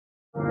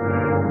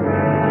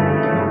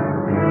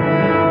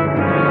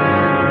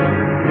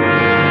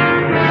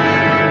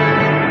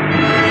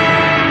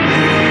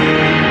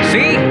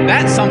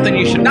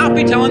should not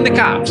be telling the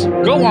cops.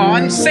 Go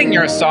on, sing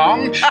your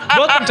song.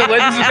 Welcome to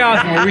Legends of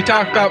Gotham, where we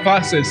talk about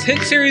Fox's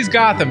hit series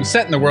Gotham,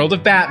 set in the world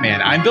of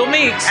Batman. I'm Bill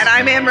Meeks. And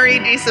I'm Anne-Marie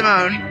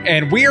DeSimone.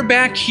 And we are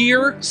back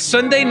here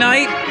Sunday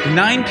night,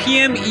 9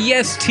 p.m.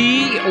 EST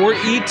or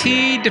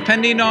ET,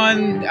 depending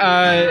on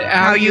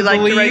how you like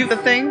believe. to write the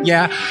thing.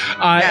 Yeah.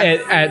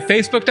 Yes. At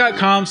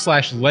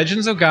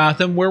facebook.com/Legends of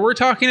Gotham, where we're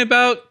talking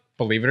about,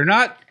 believe it or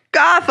not,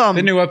 Gotham.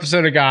 the new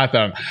episode of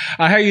Gotham.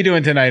 How are you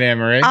doing tonight,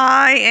 Anne-Marie?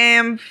 I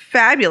am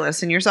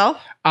fabulous. And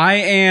yourself? I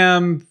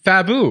am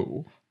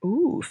Fabu.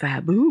 Ooh,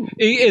 Fabu.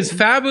 Is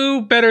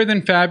Fabu better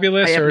than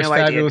Fabulous, I have or is no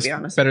idea, to Fabulous be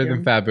honest better with you.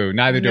 than Fabu?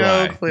 Neither do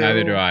No I. clue.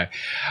 Neither do I.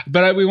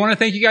 But we want to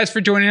thank you guys for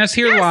joining us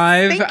here Yes,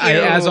 live, thank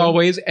you. as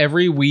always,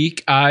 every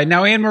week.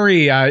 Now,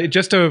 Anne-Marie,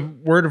 just a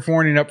word of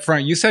warning up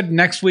front. You said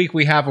next week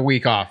we have a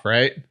week off,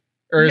 right?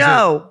 Or is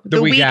No, it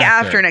the week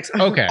after next.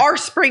 Okay. Our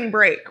spring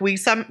break. We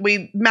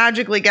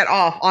magically get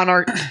off on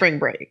our spring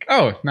break,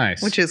 Oh,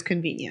 nice. which is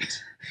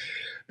convenient.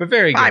 But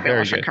very good. Very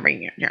Fabulous and good.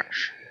 convenient. Yeah.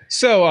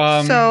 So,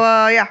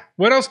 Yeah.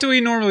 what else do we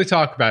normally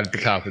talk about at the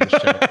top of the show?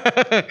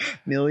 $1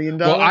 million.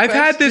 Well, I've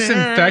had this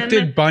question.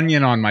 infected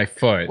bunion on my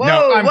foot. Whoa,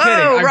 no, I'm kidding.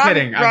 I'm wrong,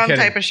 kidding. I'm wrong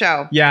kidding. type of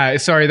show. Yeah,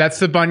 sorry. That's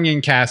the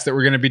Bunyan Cast that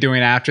we're going to be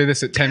doing after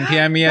this at 10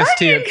 p.m.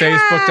 EST at Bunyan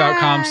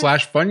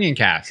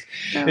facebook.com/BunyanCast.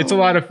 No. It's a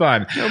lot of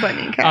fun. No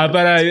bunny cat.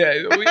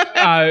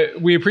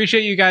 But we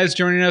appreciate you guys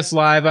joining us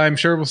live. I'm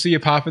sure we'll see you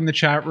pop in the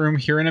chat room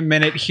here in a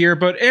minute here.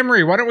 But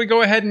Emery, why don't we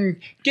go ahead and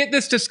get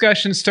this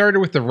discussion started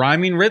with the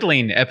Rhyming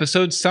Riddling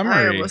episode I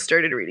summary. almost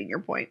started reading your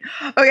point.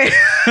 Okay.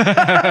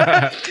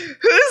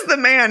 Who's the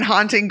man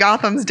haunting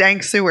Gotham's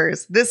dank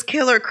sewers? This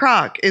killer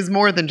croc is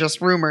more than just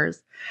rumors.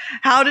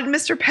 How did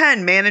Mr.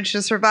 Penn manage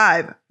to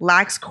survive?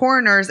 Lacks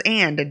coroners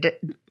and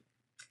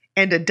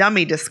a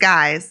dummy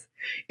disguise.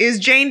 Is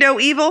Jane Doe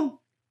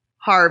evil?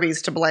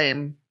 Harvey's to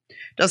blame.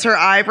 Does her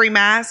ivory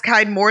mask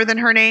hide more than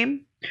her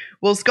name?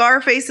 Will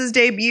Scarface's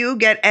debut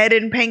get Ed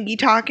and Pengy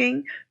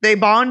talking? They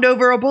bond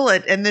over a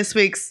bullet, and this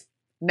week's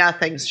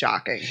Nothing's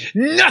Shocking.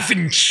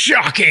 Nothing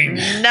shocking.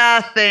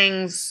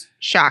 Nothing's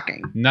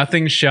shocking.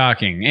 Nothing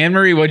shocking.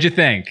 Anne-Marie, what'd you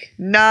think?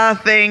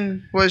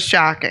 Nothing was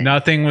shocking.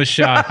 Nothing was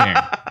shocking.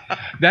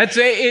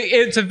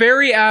 It's a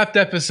very apt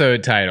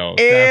episode title.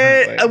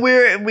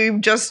 definitely. We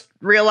just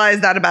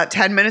realized that about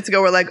 10 minutes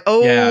ago. We're like,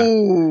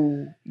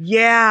 oh,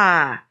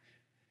 yeah.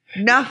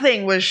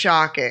 Nothing was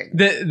shocking.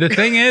 The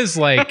thing is,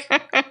 like,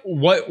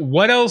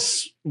 what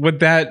else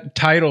would that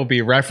title be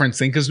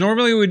referencing? Because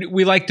normally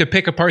we like to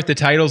pick apart the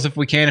titles if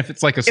we can. If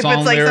it's like a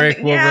song like lyric,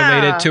 something- we'll yeah.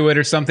 relate it to it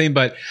or something.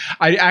 But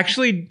I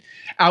actually,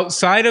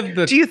 outside of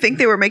the Do you think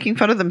they were making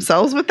fun of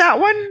themselves with that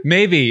one?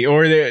 maybe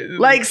or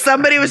Like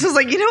somebody was just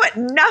like, you know what?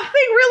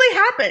 Nothing really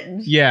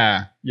happened.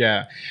 Yeah.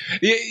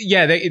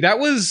 That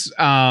was,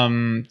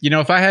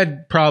 if I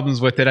had problems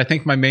with it, I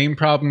think my main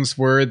problems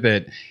were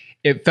that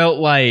it felt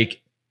like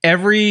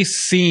every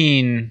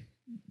scene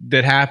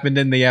that happened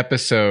in the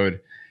episode,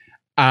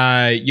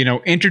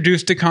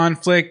 introduced a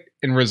conflict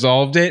and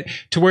resolved it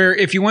to where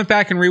if you went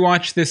back and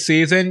rewatched this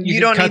season, you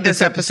could don't cut need this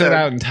this episode episode.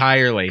 out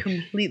entirely.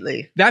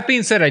 Completely. That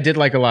being said, I did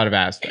like a lot of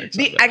aspects.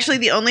 of it. Actually,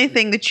 the only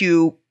thing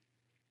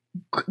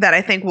that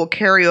I think will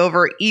carry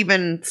over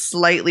even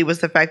slightly was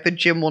the fact that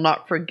Jim will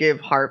not forgive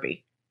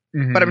Harvey.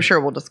 Mhm. But I'm sure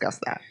we'll discuss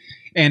that.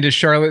 And as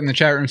Charlotte in the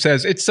chat room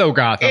says, it's so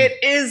Gotham. It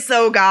is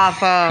so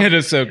Gotham. It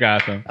is so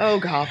Gotham. Oh,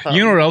 Gotham.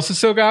 You know what else is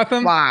so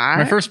Gotham? Why?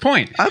 My first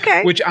point.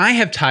 Okay. Which I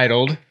have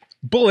titled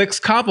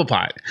Bullock's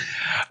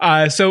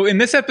Cobblepot. So in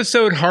this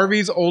episode,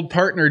 Harvey's old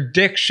partner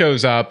Dick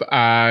shows up.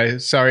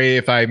 Sorry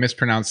if I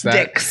mispronounced that.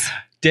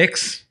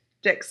 Dix.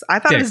 Dix? I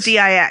thought it was Dix.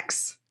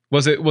 D-I-X.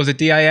 Was it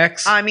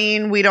DIX? I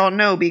mean, we don't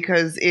know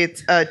because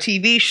it's a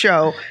TV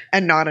show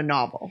and not a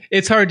novel.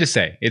 It's hard to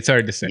say. Yeah.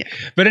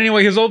 But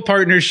anyway, his old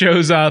partner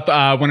shows up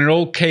when an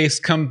old case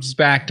comes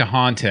back to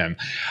haunt him.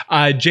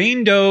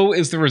 Jane Doe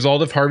is the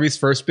result of Harvey's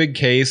first big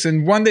case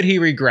and one that he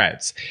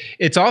regrets.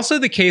 It's also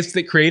the case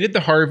that created the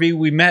Harvey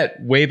we met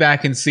way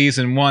back in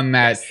season 1,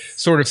 that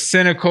sort of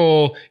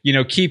cynical,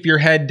 keep your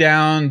head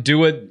down, do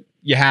what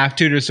you have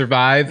to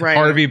survive, Right.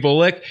 Harvey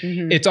Bullock.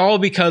 Mhm. It's all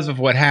because of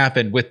what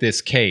happened with this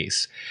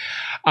case.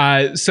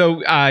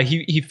 So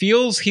he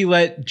feels he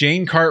let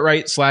Jane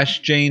Cartwright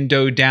 / Jane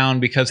Doe down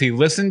because he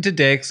listened to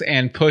Dix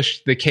and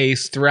pushed the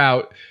case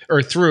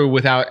through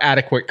without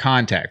adequate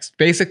context.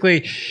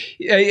 Basically,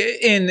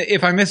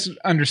 if I'm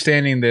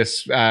misunderstanding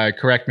this,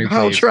 correct me, please.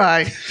 I'll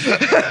try.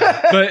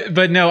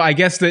 But no, I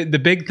guess the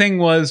big thing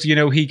was,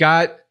 he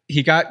got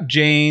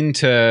Jane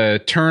to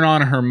turn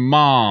on her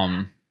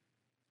mom.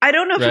 I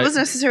don't know if Right. it was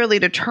necessarily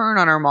to turn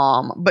on her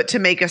mom, but to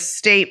make a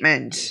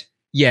statement.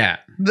 Yeah.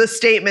 The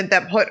statement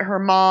that put her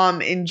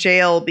mom in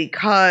jail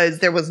because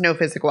there was no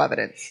physical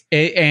evidence.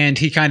 And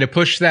he kind of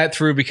pushed that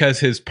through because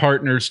his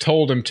partners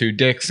told him to.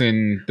 Dix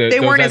and They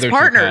those weren't his other two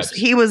partners. cops.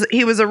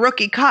 He was a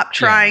rookie cop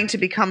trying to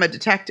become a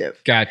detective.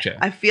 Gotcha.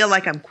 I feel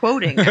like I'm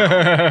quoting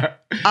now.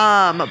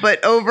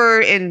 But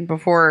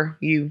before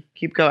you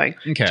keep going,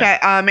 Okay.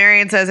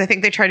 Marion says, I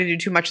think they tried to do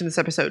too much in this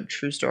episode.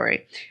 True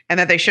story. And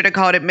that they should have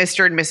called it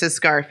Mr. and Mrs.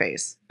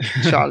 Scarface.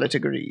 Charlotte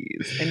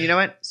agrees. And you know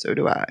what? So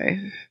do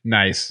I.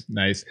 Nice.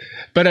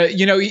 But,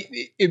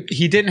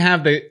 he didn't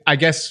have I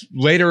guess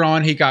later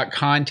on he got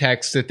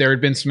context that there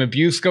had been some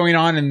abuse going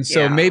on. And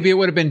so maybe it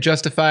would have been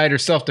justified or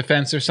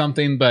self-defense or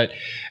something. But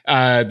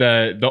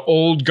the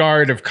old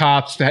guard of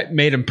cops that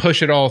made him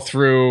push it all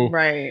through.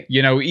 Right.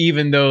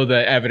 Even though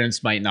the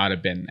evidence might not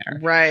have been there.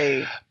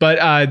 Right.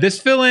 But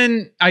this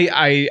villain,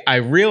 I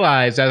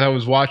realized as I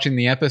was watching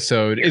the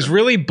episode, is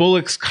really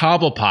Bullock's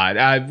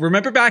Cobblepot.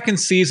 Remember back in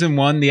season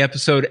 1, the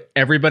episode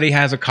Everybody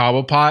Has a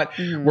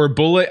Cobblepot, where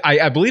Bullock,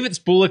 I believe it's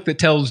Bullock that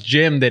tells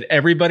Jim that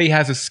everybody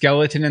has a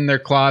skeleton in their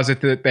closet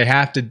that they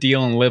have to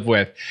deal and live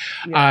with.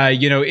 Yeah.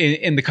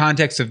 In the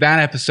context of that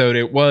episode,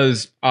 it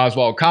was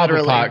Oswald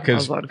Cobblepot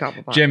because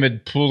Jim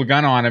had pulled a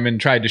gun on him and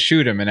tried to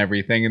shoot him and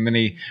everything. And then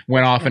he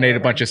went off and ate a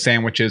bunch of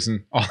sandwiches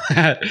and all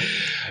that.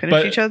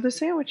 Finish each other's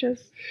sandwiches.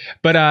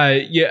 But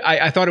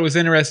I thought it was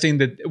interesting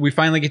that we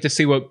finally get to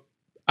see what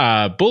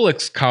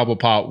Bullock's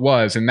Cobblepot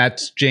was, and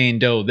that's Jane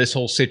Doe, this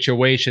whole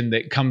situation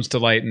that comes to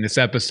light in this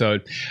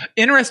episode.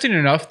 Interesting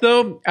enough,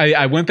 though,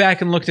 I went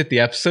back and looked at the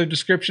episode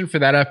description for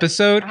that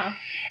episode.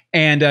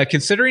 And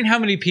considering how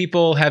many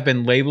people have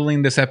been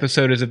labeling this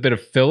episode as a bit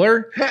of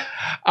filler,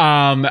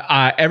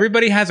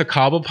 Everybody Has a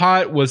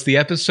Cobblepot was the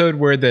episode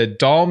where the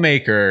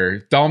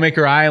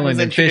Dollmaker Island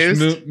and Fish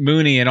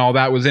Mooney and all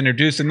that was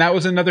introduced. And that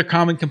was another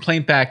common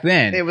complaint back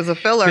then. It was a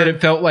filler. That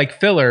it felt like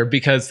filler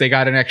because they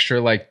got an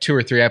extra 2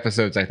 or 3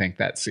 episodes, I think,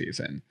 that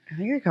season. I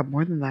think they got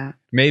more than that.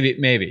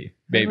 Maybe.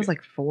 It was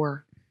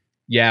 4.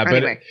 Yeah,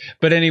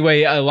 but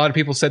anyway, a lot of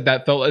people said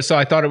that felt so.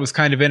 I thought it was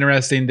kind of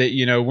interesting that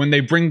when they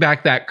bring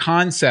back that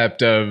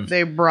concept of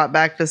they brought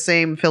back the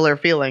same filler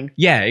feeling.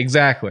 Yeah,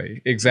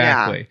 exactly.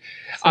 Yeah.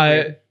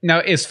 Now,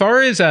 as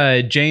far as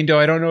Jane Doe,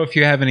 I don't know if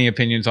you have any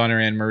opinions on her,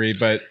 Anne Marie,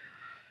 but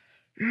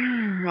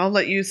I'll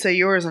let you say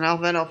yours, and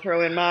I'll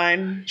throw in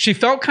mine. She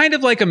felt kind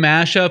of like a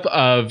mashup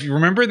of, you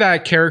remember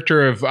that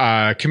character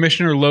of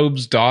Commissioner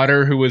Loeb's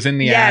daughter who was in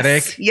the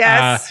attic?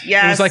 Yes.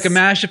 It was like a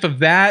mashup of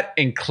that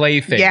and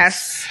Clayface.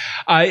 Yes.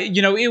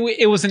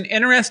 It was an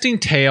interesting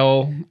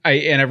tale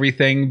and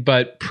everything,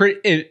 but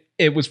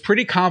it was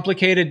pretty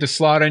complicated to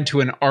slot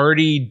into an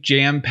already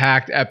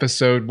jam-packed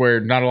episode where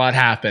not a lot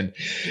happened.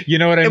 You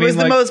know what I mean? It was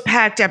the most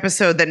packed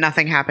episode that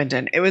nothing happened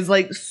in. It was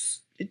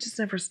it just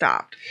never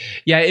stopped.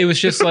 Yeah, it was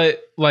just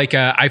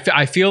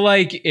I feel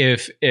like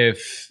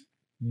if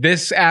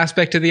this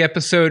aspect of the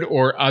episode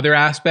or other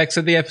aspects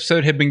of the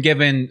episode had been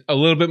given a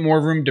little bit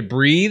more room to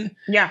breathe,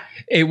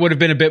 it would have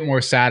been a bit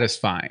more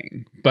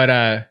satisfying. But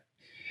I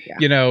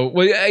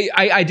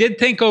did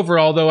think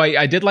overall, though,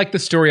 I did like the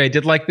story. I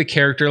did like the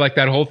character, like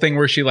that whole thing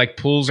where she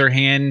pulls her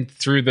hand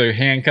through the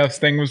handcuffs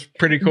thing was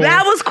pretty cool.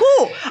 That was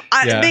cool.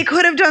 They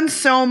could have done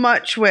so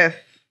much with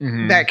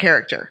that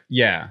character.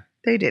 Yeah,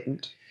 they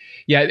didn't.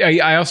 Yeah,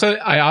 I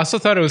also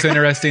thought it was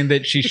interesting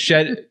that she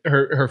shed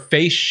her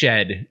face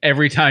shed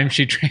every time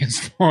she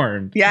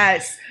transformed.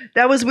 Yes,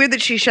 that was weird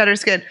that she shed her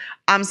skin.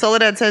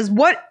 Soledad says,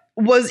 "What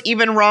was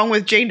even wrong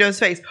with Jane Doe's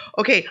face?"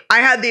 Okay, I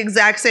had the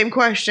exact same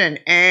question,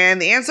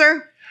 and the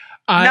answer: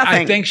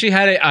 nothing. I think she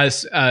had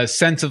a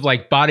sense of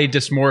body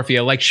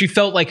dysmorphia. She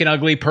felt like an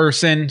ugly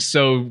person,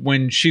 so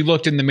when she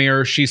looked in the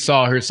mirror, she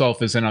saw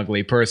herself as an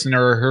ugly person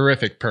or a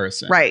horrific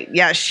person. Right?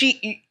 Yeah,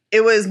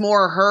 it was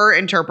more her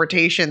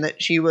interpretation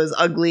that she was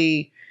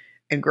ugly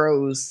and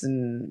gross,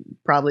 and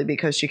probably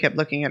because she kept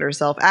looking at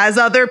herself as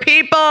other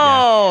people.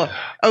 Yeah.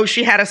 Oh,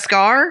 she had a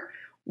scar?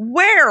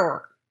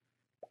 Where?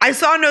 I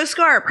saw no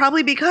scar.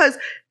 Probably because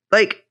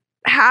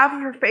half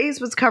of her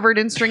face was covered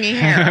in stringy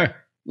hair.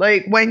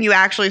 When you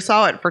actually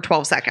saw it for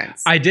 12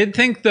 seconds. I did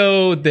think,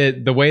 though,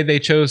 that the way they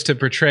chose to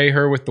portray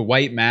her with the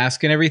white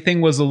mask and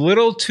everything was a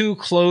little too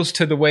close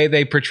to the way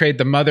they portrayed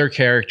the mother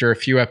character a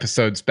few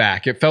episodes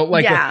back. It felt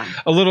like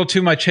a little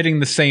too much hitting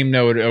the same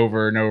note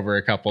over and over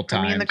a couple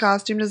times. I mean, the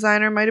costume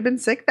designer might have been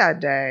sick that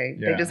day.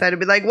 Yeah. They decided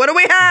to be what do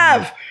we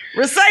have?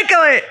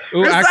 Recycle it.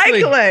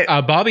 Recycle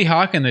it. Bobby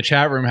Hawk in the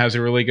chat room has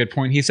a really good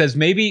point. He says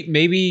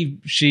maybe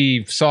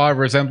she saw a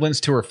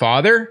resemblance to her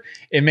father,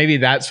 and maybe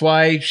that's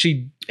why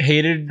she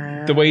hated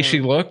the way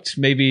she looked.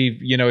 Maybe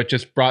it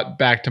just brought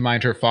back to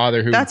mind her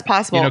father, who that's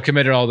possible,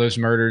 committed all those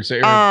murders.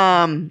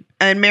 And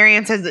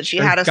Marion says that she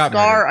had a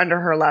scar under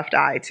her left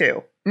eye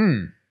too.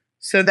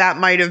 So that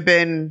might have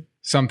been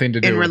something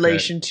to do in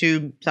relation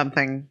to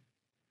something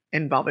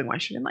involving why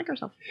she didn't like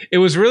herself. It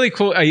was really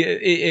cool.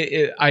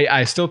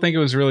 I still think it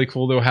was really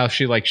cool though how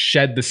she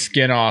shed the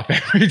skin off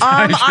every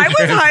time. I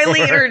was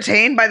highly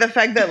entertained by the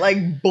fact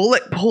that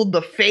Bullock pulled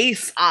the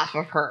face off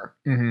of her.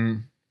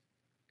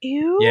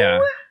 Ew. Yeah.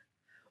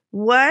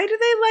 Why do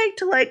they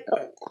like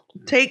to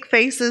take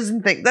faces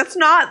and things? That's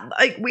not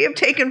we have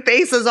taken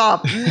faces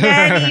off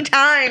many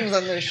times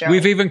on this show.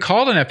 We've even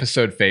called an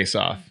episode Face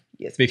Off.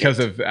 Yes, because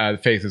of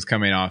faces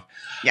coming off.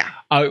 Yeah.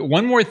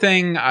 One more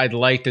thing I'd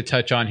like to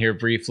touch on here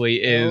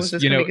briefly is,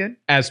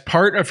 as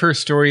part of her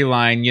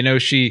storyline,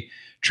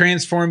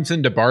 transforms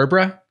into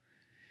Barbara.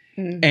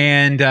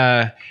 And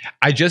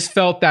I just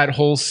felt that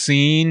whole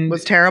scene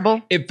was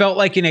terrible. It felt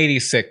like an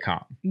 80s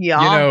sitcom.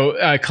 Yeah. You know,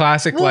 a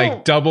classic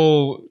like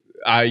double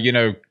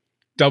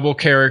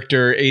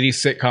character 80s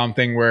sitcom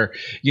thing where,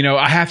 you know,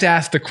 I have to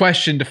ask the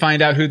question to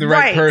find out who the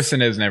right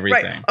person is and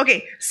everything. Right.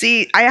 Okay.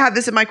 See, I have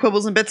this in my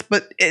quibbles and bits,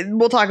 but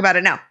we'll talk about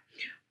it now.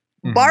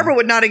 Barbara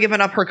would not have given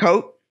up her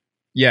coat.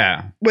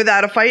 Yeah.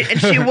 Without a fight.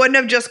 And she wouldn't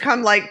have just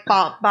come like,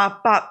 bop,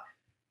 bop, bop,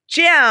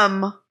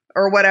 Jim,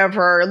 or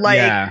whatever.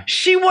 Like,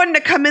 she wouldn't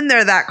have come in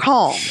there that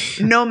calm,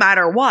 no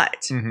matter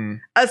what.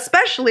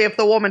 Especially if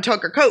the woman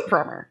took her coat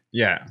from her.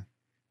 Yeah.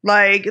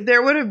 Like,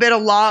 there would have been a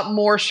lot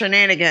more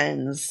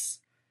shenanigans.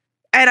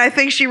 And I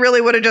think she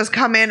really would have just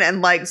come in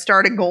and, like,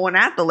 started going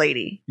at the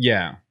lady.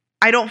 Yeah.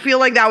 I don't feel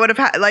like that would have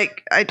had,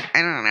 like, I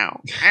don't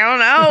know. I don't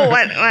know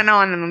what went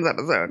on in this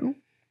episode.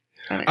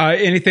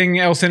 Anything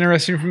else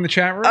interesting from the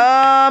chat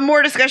room?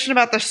 More discussion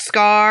about the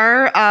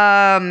scar.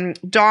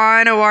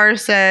 Dawn OR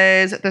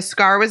says the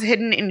scar was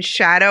hidden in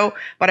shadow,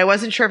 but I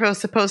wasn't sure if it was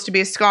supposed to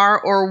be a scar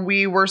or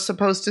we were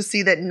supposed to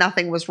see that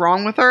nothing was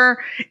wrong with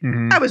her.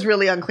 I was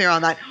really unclear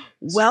on that.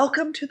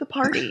 Welcome to the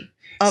party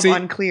of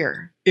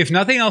unclear. If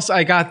nothing else,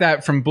 I got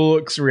that from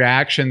Bullock's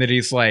reaction that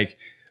he's like,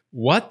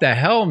 "What the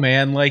hell,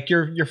 man? Like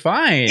you're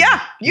fine.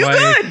 Yeah, you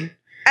good."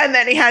 And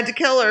then he had to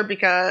kill her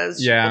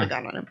because she put a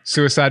gun on him.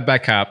 Suicide by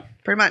cop.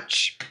 Pretty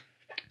much.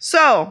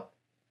 So, all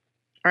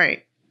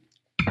right.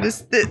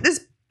 This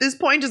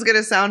point is going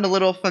to sound a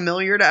little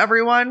familiar to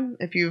everyone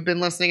if you've been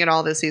listening at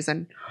all this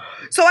season.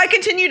 So I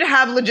continue to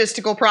have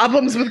logistical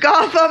problems with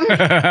Gotham.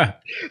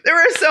 There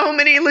are so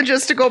many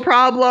logistical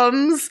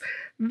problems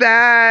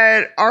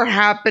that are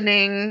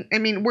happening. I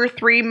mean, we're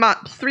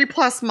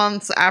 3+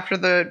 months after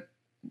the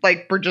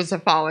bridges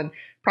have fallen.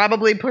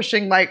 Probably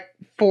pushing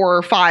 4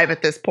 or 5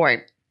 at this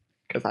point.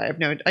 Because I have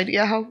no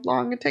idea how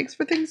long it takes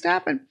for things to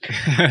happen.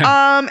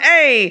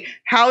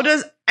 How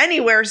does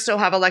anywhere still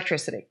have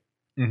electricity?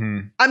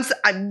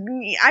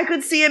 I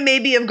could see it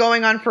maybe of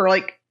going on for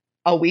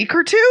a week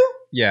or 2.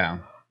 Yeah.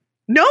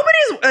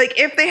 Nobody's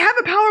if they have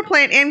a power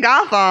plant in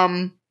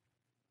Gotham,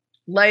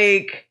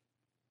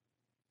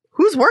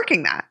 who's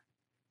working that?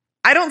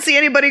 I don't see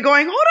anybody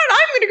going, hold on,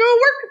 I'm going to go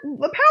work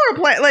the power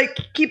plant.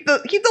 Keep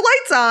the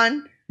lights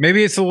on.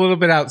 Maybe it's a little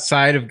bit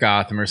outside of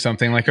Gotham or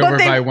something, over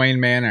by Wayne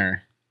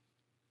Manor.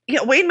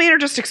 Yeah, Wayne Manor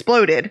just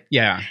exploded.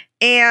 Yeah.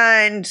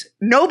 And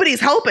nobody's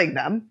helping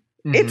them.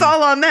 It's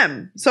all on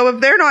them. So if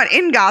they're not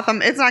in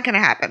Gotham, it's not going to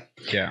happen.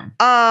 Yeah.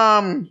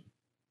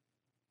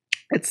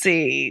 Let's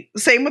see.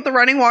 Same with the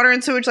running water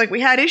and sewage.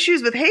 We had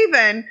issues with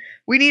Haven.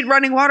 We need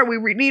running water. We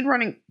need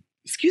running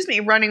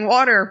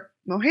water.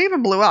 Well,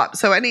 Haven blew up.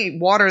 So any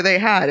water they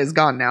had is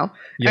gone now.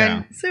 Yeah.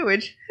 And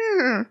sewage.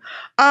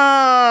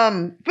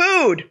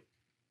 Food.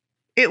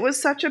 It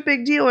was such a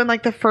big deal in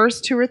the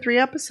first 2 or 3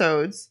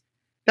 episodes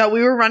that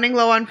we were running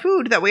low on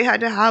food, that we had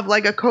to have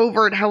a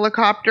covert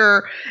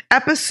helicopter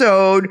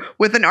episode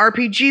with an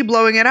RPG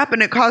blowing it up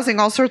and it causing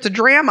all sorts of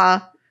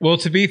drama. Well,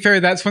 to be fair,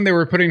 that's when they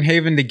were putting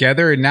Haven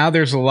together, and now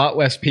there's a lot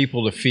less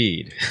people to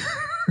feed.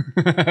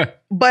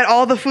 But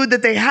all the food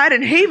that they had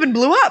in Haven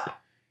blew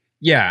up.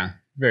 Yeah,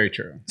 very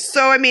true.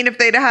 So, I mean, if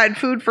they'd had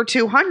food for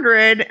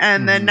 200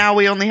 and then now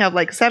we only have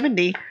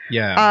 70,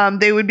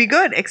 they would be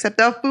good. Except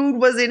the food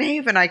was in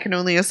Haven, I can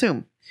only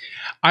assume.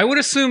 I would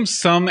assume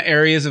some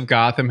areas of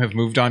Gotham have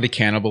moved on to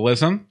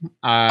cannibalism.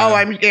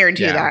 I'm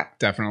guarantee that.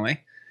 Definitely.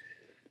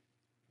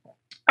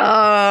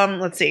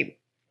 Let's see.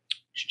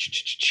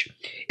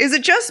 Is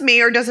it just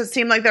me, or does it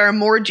seem like there are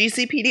more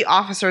GCPD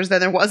officers than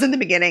there was in the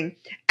beginning,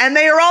 and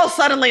they are all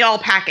suddenly all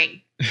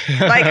packing?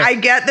 I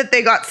get that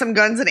they got some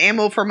guns and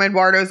ammo from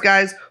Eduardo's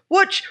guys.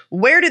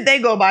 Where did they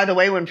go, by the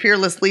way, when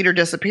Fearless Leader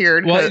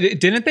disappeared? Well,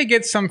 didn't they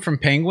get some from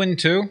Penguin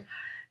too?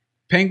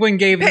 Penguin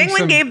gave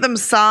them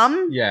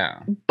some. Yeah.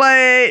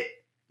 But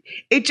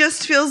it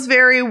just feels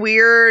very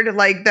weird,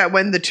 that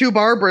when the 2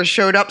 Barbaras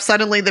showed up,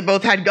 suddenly they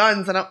both had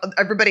guns and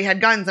everybody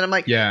had guns. And I'm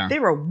like, there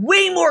were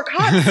way more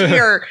cops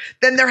here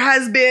than there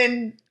has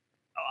been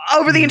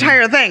over the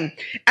entire thing.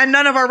 And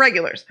none of our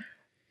regulars.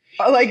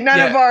 None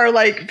of our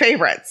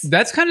favorites.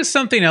 That's kind of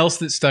something else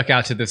that stuck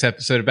out to this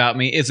episode about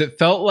me, is it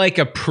felt like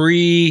a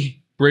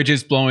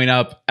Bridges blowing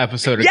up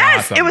episode of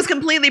Gotham. It was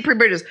completely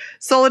pre-Bridges.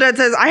 Soledad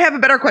says, I have a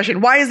better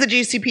question. Why is the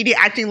GCPD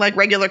acting like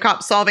regular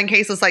cops solving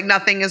cases like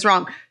nothing is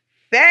wrong?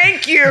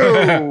 Thank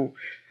you.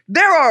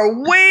 There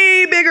are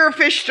way bigger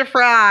fish to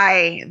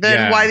fry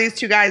than why these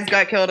 2 guys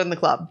got killed in the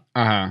club.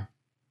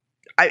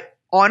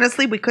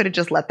 Honestly, we could have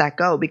just let that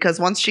go, because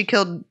once she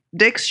killed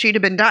Dix, she'd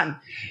have been done.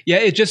 Yeah,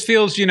 it just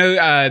feels,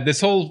 this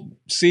whole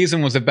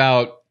season was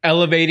about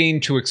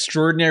elevating to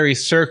extraordinary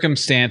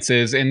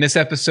circumstances, and this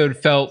episode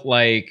felt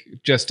like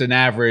just an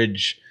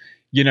average,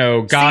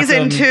 Gotham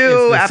season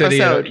 2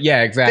 episode.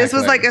 Yeah, exactly. This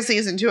was a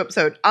season 2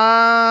 episode.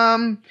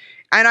 And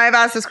I've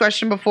asked this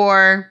question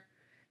before.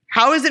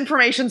 How is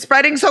information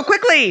spreading so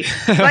quickly?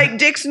 Like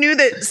Dix knew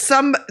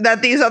that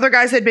these other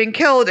guys had been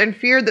killed and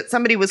feared that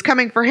somebody was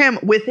coming for him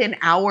within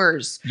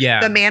hours.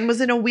 Yeah. The man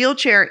was in a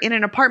wheelchair in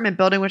an apartment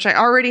building, which I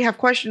already have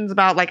questions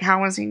about. Like,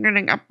 how is he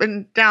getting up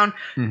and down?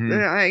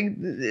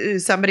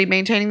 Is somebody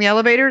maintaining the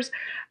elevators?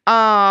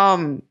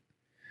 And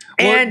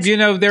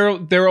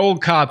they're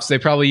old cops. They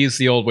probably use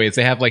the old ways.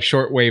 They have like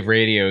shortwave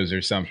radios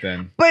or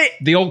something. But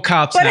the old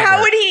cops. But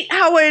network.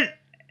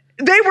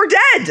 they were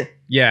dead.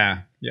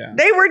 Yeah.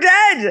 They were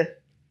dead.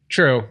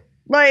 True.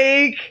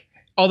 Like,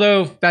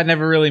 although that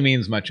never really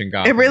means much in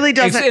Gotham. It really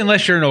doesn't.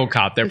 Unless you're an old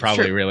cop, they're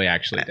probably true. really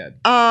actually dead.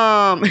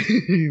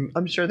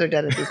 I'm sure they're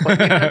dead at this point.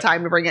 We don't have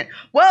time to bring it.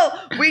 Well,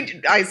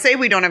 I say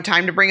we don't have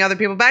time to bring other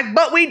people back,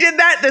 but we did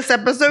that this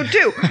episode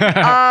too.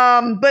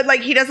 But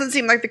like, he doesn't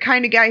seem like the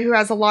kind of guy who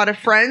has a lot of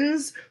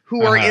friends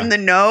who are in the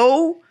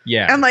know.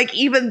 Yeah. And like,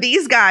 even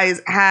these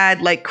guys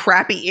had like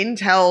crappy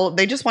intel.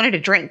 They just wanted a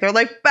drink. They're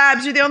like,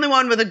 Babs, you're the only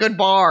one with a good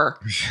bar.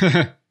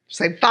 Just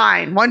like,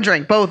 fine, one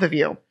drink, both of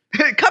you.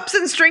 Cups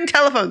and string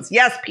telephones.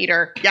 Yes,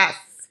 Peter. Yes.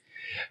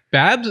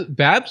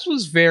 Babs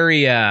was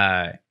very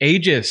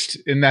ageist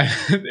in that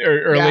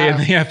early in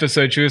the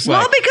episode. She was like,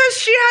 well, because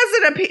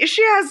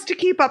she has to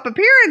keep up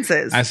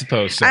appearances. I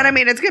suppose so. And I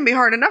mean, it's going to be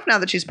hard enough now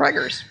that she's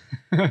preggers.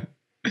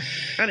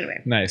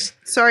 Anyway. Nice.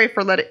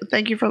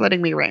 Thank you for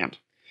letting me rant.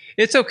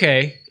 It's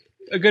okay.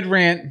 A good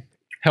rant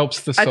helps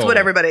the soul. That's what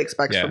everybody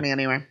expects from me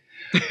anyway.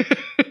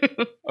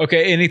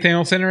 Okay, anything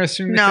else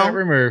interesting in the chat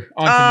room or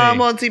on to me?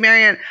 Well, see,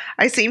 Marianne,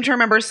 I seem to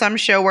remember some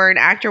show where an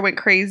actor went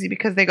crazy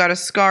because they got a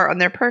scar on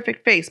their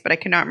perfect face, but I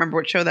cannot remember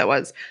what show that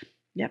was.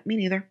 Yep, me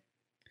neither.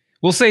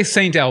 We'll say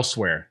Saint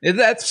Elsewhere.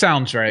 That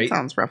sounds right.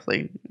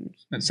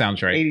 That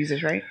sounds right.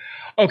 80s-ish, right?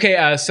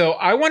 Okay, so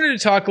I wanted to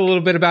talk a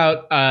little bit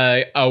about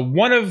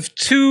one of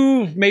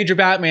two major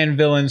Batman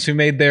villains who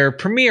made their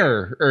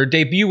premiere or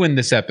debut in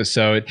this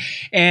episode,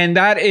 and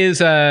that is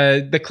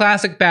the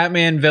classic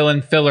Batman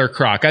villain Killer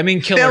Croc. I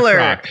mean Killer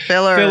Croc.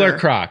 Killer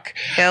Croc.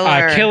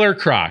 Killer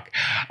Croc.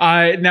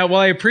 Now,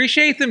 while I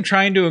appreciate them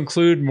trying to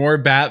include more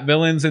Bat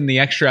villains in the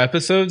extra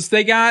episodes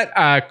they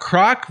got,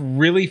 Croc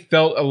really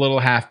felt a little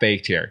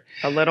half-baked here.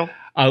 A little?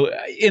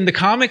 In the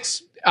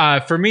comics,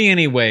 for me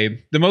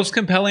anyway, the most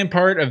compelling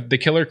part of the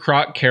Killer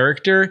Croc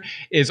character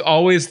is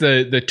always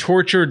the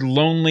tortured,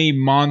 lonely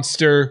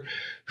monster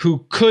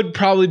who could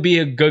probably be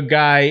a good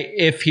guy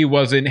if he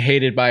wasn't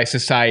hated by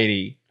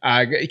society.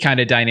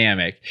 Kind of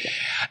dynamic.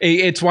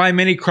 It's why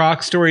many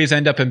Croc stories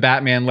end up in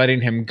Batman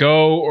letting him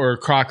go or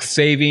Croc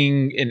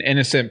saving an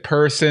innocent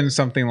person,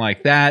 something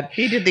like that.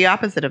 He did the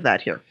opposite of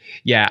that here.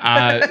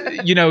 Yeah,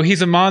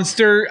 he's a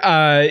monster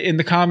in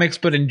the comics,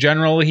 but in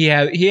general, he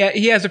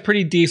has a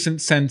pretty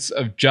decent sense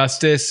of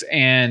justice,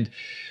 and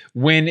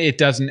when it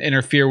doesn't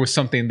interfere with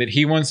something that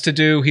he wants to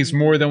do, he's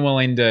more than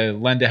willing to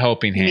lend a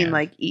helping hand. You mean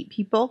like eat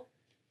people?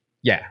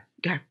 Yeah.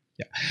 Okay.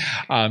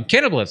 Yeah.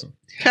 Cannibalism.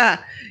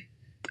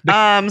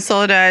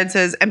 Soledad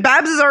says, and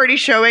Babs is already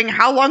showing.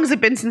 How long has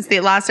it been since the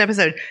last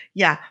episode?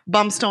 Yeah,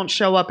 bumps don't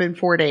show up in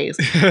 4 days.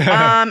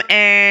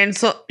 And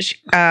so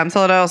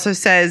Soledad also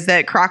says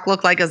that Croc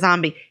looked like a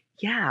zombie.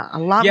 Yeah, a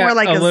lot more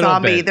like a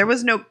zombie. Bit. There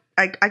was no,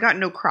 I got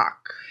no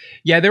Croc.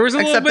 Yeah, there was a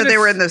little bit. Except that they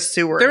were in the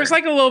sewer. There was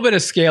like a little bit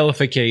of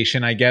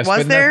scalification, I guess.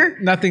 Was there?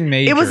 Nothing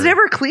major. It was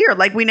never clear.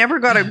 Like, we never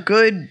got a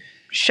good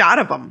shot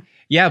of them.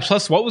 Yeah,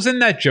 plus what was in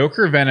that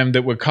Joker venom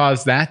that would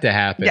cause that to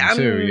happen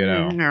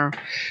too, No.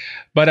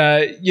 But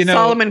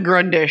Solomon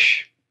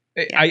Grundish.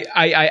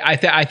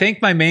 I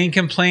think my main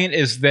complaint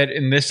is that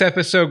in this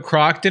episode,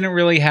 Croc didn't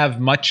really have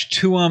much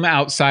to him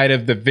outside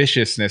of the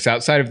viciousness,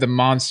 outside of the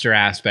monster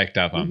aspect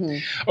of him.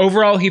 Mm-hmm.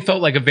 Overall, he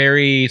felt like a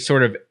very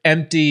sort of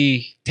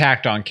empty,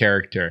 tacked on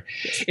character.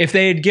 If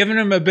they had given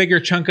him a bigger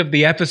chunk of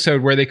the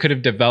episode where they could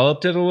have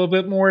developed it a little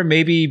bit more,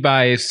 maybe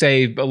by,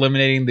 say,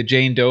 eliminating the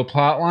Jane Doe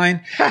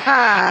plotline,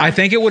 I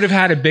think it would have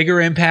had a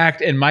bigger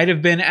impact and might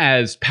have been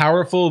as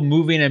powerful,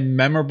 moving, and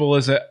memorable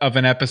of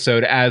an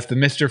episode as the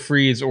Mr.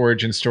 Freeze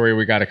origin story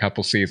we got a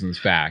couple seasons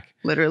back.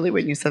 Literally,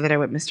 when you said that, I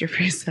went Mr.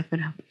 Freeze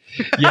 7-Up.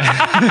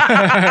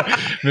 Yeah.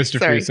 Mr.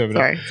 Freeze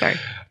 7-Up. Sorry.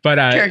 But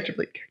character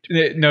bleed.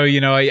 No,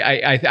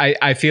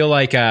 I feel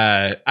like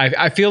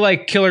I feel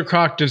like Killer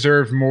Croc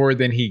deserved more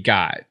than he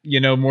got.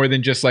 More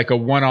than just like a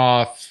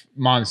one-off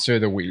monster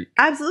of the week.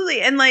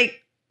 Absolutely, and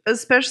like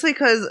especially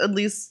because at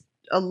least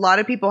a lot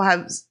of people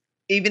have,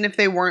 even if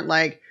they weren't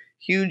like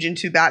huge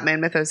into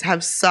Batman mythos,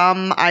 have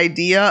some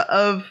idea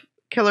of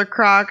Killer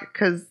Croc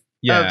because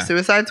of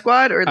Suicide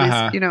Squad, or at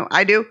least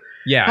I do.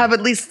 Yeah, have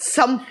at least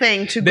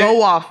something to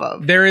go off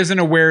of. There is an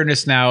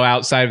awareness now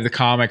outside of the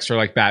comics for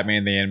like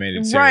Batman the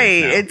Animated Series.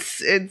 Right. Now.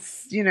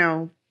 It's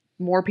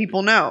more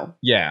people know.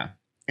 Yeah.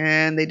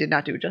 And they did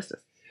not do it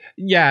justice.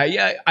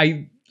 Yeah.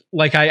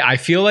 I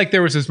feel like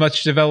there was as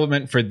much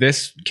development for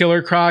this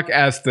Killer Croc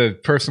as the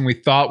person we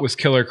thought was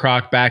Killer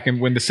Croc back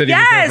when the city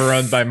was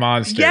overrun by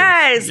monsters.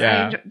 Yes.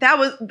 Yeah. That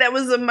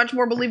was a much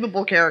more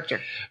believable character.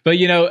 But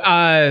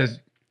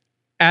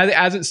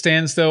as it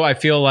stands, though, I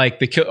feel like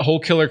the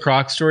whole Killer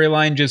Croc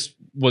storyline just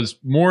was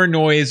more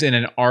noise in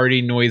an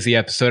already noisy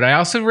episode. I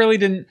also really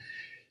didn't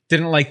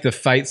didn't like the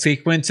fight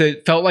sequence.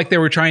 It felt like they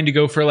were trying to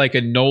go for like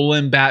a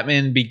Nolan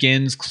Batman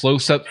Begins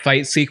close-up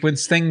fight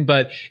sequence thing,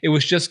 but it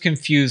was just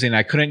confusing.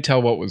 I couldn't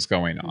tell what was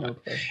going on.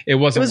 Okay. It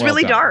wasn't. It was well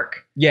really done.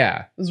 dark.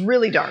 Yeah. It was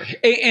really dark.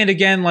 And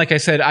again, like I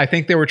said, I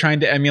think they were trying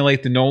to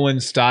emulate the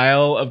Nolan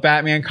style of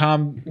Batman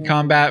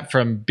combat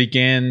from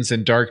Begins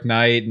and Dark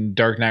Knight and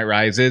Dark Knight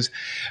Rises,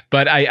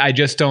 but I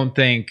just don't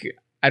think.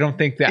 I don't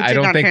think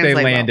they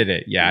landed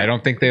it. Yeah, I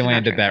don't think they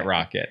landed that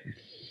rocket.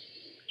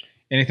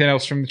 Anything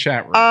else from the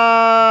chat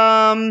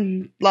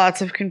room?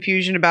 Lots of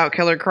confusion about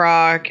Killer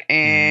Croc,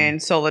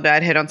 and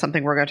Soledad hit on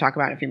something we're going to talk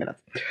about in a few minutes.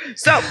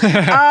 So,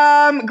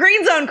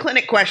 Green Zone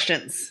Clinic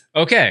questions.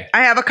 Okay.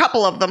 I have a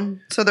couple of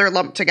them, so they're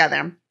lumped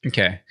together.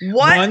 Okay.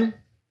 What? One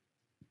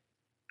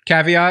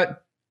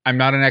caveat: I'm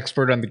not an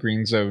expert on the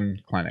Green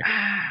Zone Clinic.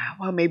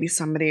 Well, maybe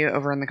somebody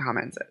over in the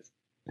comments is.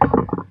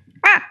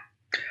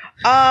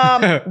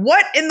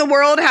 What in the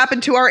world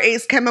happened to our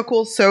Ace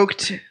Chemical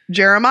soaked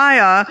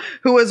Jeremiah,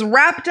 who was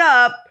wrapped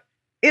up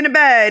in a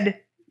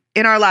bed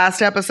in our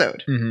last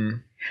episode? Mm-hmm.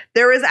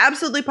 There is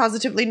absolutely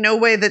positively no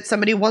way that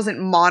somebody wasn't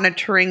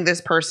monitoring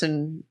this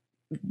person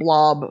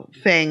blob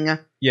thing.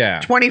 Yeah.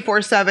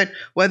 24/7,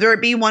 whether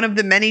it be one of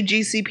the many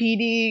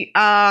GCPD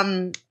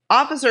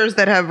officers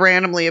that have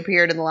randomly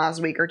appeared in the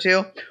last week or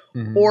two,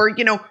 or,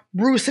 you know,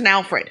 Bruce and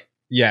Alfred.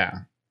 Yeah.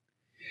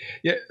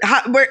 Yeah.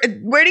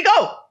 Where'd he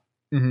go?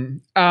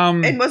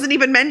 Mm-hmm. It wasn't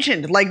even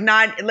mentioned. Like,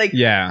 not like,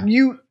 yeah.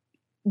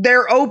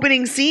 Their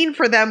opening scene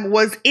for them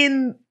was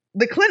in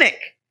the clinic.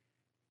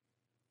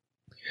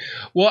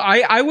 Well,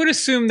 I would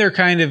assume they're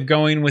kind of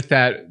going with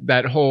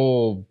that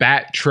whole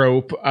bat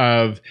trope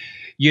of,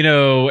 you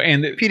know,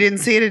 and if you didn't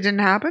see it, it didn't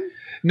happen.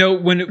 No,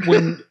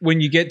 when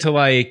you get to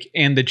like,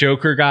 and the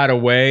Joker got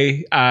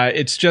away,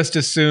 it's just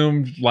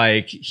assumed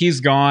like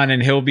he's gone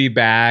and he'll be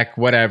back,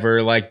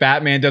 whatever. Like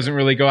Batman doesn't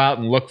really go out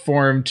and look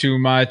for him too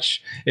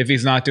much if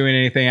he's not doing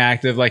anything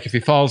active. Like if he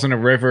falls in a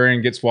river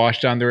and gets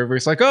washed down the river,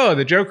 it's like, oh,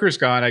 the Joker's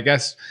gone. I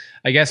guess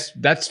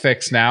that's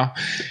fixed now.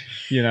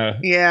 You know?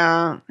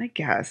 Yeah, I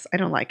guess. I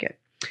don't like it.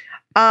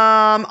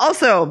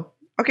 Also,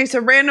 okay, so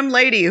random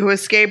lady who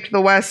escaped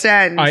the West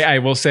End. I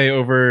will say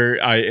over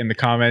in the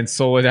comments,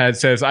 Soledad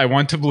says, I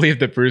want to believe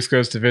that Bruce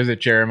goes to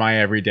visit Jeremiah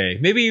every day.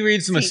 Maybe he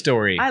reads him a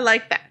story. I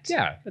like that.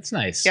 Yeah, that's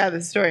nice. Yeah,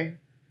 the story.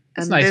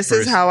 That's and nice, this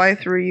Bruce. is how I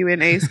threw you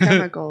in Ace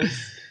Chemicals.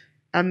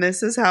 And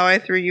this is how I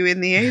threw you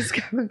in the Ace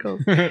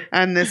Chemicals.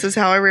 And this is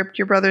how I ripped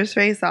your brother's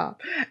face off.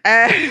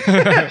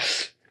 And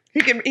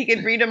he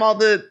can read him all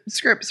the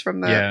scripts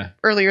from the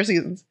earlier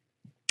seasons.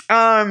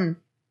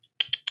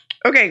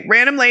 Okay,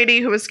 random lady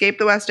who escaped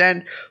the West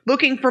End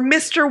looking for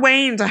Mr.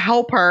 Wayne to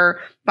help her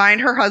find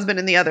her husband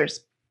and the others.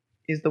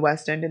 Is the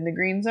West End in the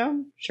green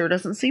zone? Sure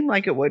doesn't seem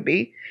like it would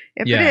be.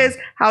 If it is,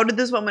 how did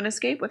this woman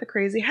escape with a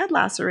crazy head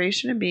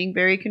laceration and being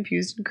very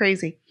confused and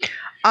crazy?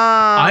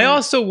 I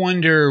also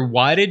wonder,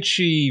 why did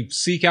she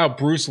seek out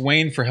Bruce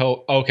Wayne for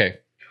help? Okay.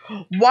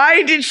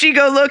 Why did she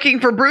go looking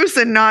for Bruce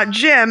and not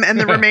Jim and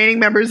the remaining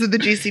members of the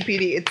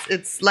GCPD?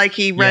 It's like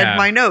he read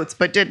my notes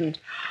but didn't.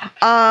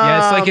 It's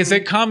like, is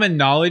it common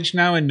knowledge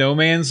now in No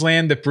Man's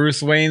Land that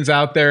Bruce Wayne's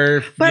out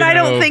there? But I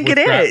don't think it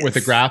is with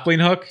a grappling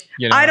hook.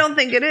 You know? I don't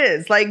think it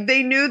is. Like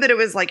they knew that it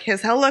was like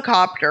his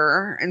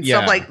helicopter and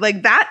stuff like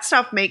that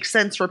stuff makes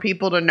sense for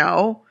people to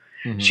know.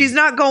 Mm-hmm. She's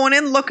not going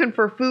in looking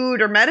for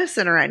food or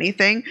medicine or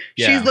anything.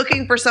 Yeah. She's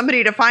looking for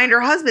somebody to find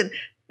her husband.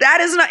 That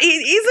is not.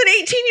 He's an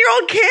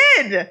 18-year-old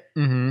kid.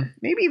 Mm-hmm.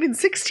 Maybe even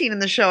 16 in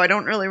the show. I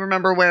don't really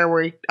remember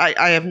where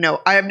I have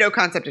no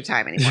concept of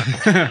time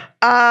anymore.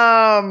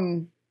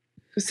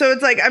 So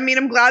it's like, I mean,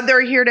 I'm glad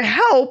they're here to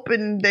help,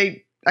 and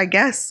they, I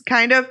guess,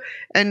 kind of,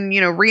 and, you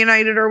know,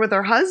 reunited her with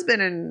her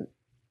husband and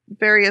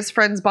various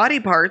friends' body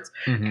parts.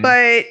 Mm-hmm.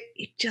 But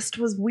it just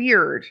was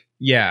weird.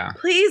 Yeah.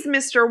 Please,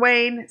 Mr.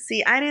 Wayne.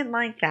 See, I didn't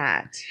like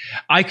that.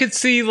 I could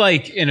see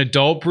like an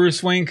adult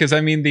Bruce Wayne, because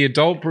I mean, the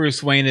adult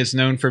Bruce Wayne is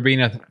known for being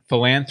a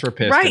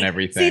philanthropist and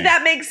everything. See,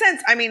 that makes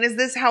sense. I mean, is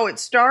this how it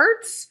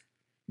starts?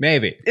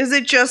 Maybe. Is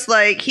it just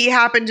like he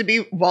happened to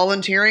be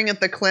volunteering at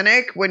the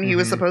clinic when he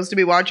was supposed to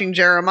be watching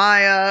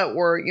Jeremiah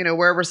or, you know,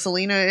 wherever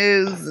Selena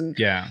is? And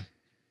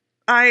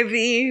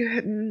Ivy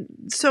and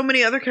so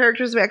many other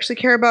characters we actually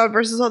care about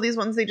versus all these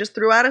ones they just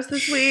threw at us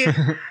this week.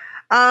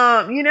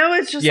 You know,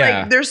 it's just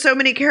like there's so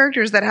many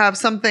characters that have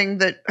something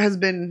that has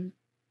been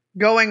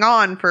going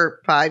on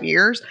for 5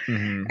 years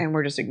and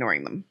we're just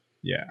ignoring them.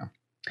 Yeah.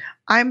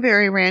 I'm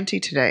very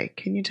ranty today.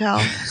 Can you tell?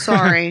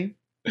 Sorry.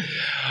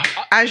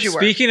 As you were.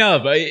 Speaking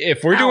of,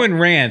 if we're doing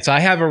rants, I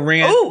have a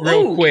rant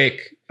real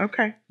quick.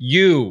 Okay.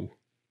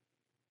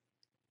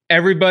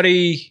 Every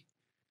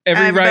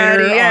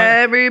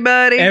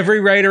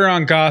writer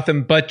on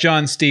Gotham but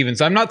John Stevens.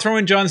 I'm not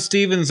throwing John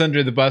Stevens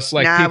under the bus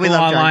like people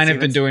online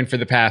have been doing for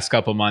the past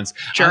couple months.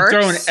 Jerks.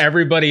 I'm throwing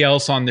everybody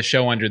else on the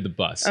show under the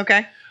bus.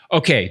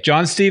 Okay,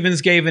 John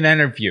Stevens gave an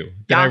interview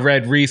that I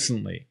read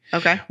recently.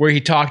 Where he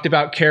talked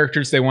about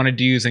characters they wanted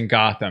to use in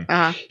Gotham.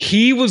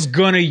 He was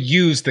going to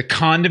use the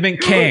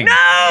Condiment King.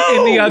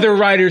 And the other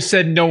writers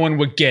said no one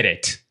would get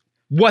it.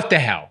 What the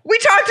hell? We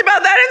talked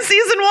about that in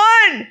season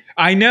 1.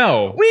 I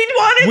know. We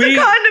wanted the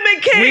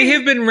Condiment King. We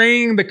have been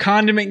ringing the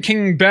Condiment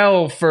King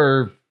bell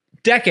for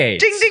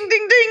decades. Ding, ding,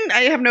 ding, ding.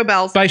 I have no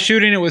bells. By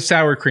shooting it with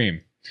sour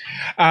cream.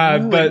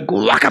 But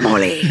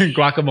guacamole.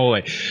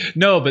 Guacamole.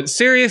 No, but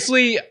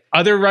seriously,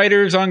 other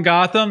writers on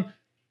Gotham,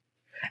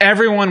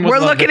 everyone would We're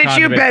love looking the at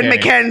you, Ben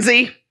Condiment King.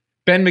 McKenzie.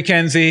 Ben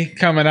McKenzie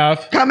coming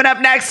up. Coming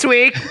up next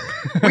week.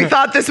 We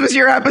thought this was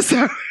your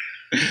episode.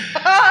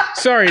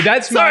 Sorry,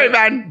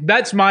 Ben.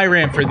 That's my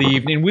rant for the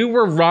evening. We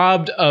were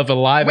robbed of a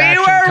live We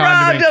action were Condiment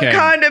robbed King. of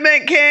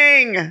Condiment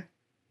King.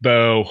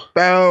 Bo.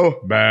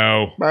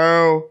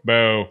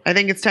 I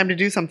think it's time to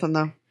do something,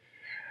 though.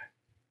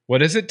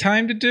 What is it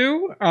time to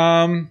do?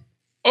 I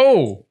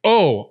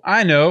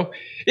know.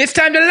 It's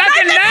time to light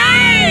the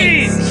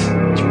night!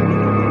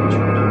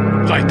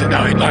 Light the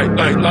night, light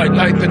the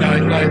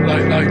night,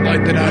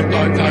 light the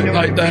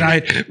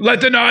night, light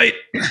the night.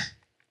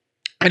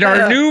 And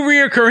our new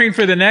reoccurring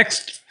for the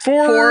next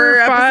four or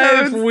 5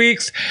 episodes?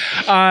 weeks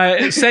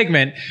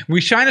segment, we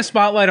shine a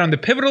spotlight on the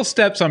pivotal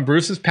steps on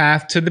Bruce's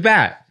path to the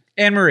Bat.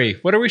 Anne-Marie,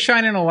 what are we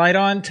shining a light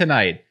on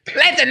tonight?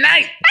 Light the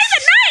night!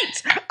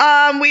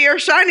 We are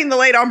shining the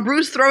light on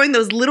Bruce throwing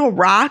those little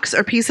rocks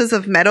or pieces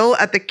of metal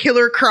at the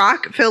Killer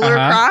Croc,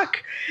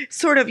 Croc.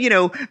 Sort of,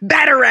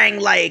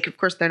 Batarang-like. Of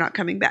course, they're not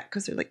coming back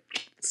because they're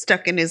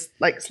stuck in his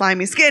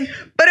slimy skin.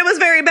 But it was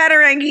very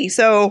Batarangy.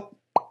 So,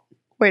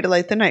 way to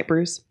light the night,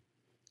 Bruce.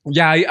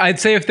 Yeah, I'd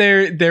say if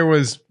there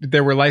were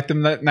light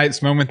the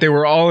night's moment, they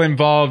were all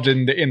involved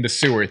in the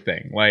sewer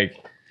thing,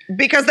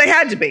 because they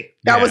had to be.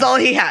 That was all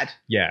he had.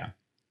 Yeah,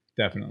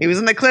 definitely. He was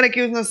in the clinic.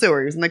 He was in the sewer.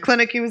 He was in the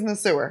clinic. He was in the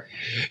sewer.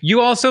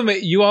 You also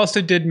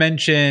did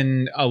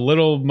mention a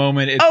little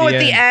moment at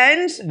the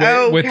end.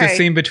 With the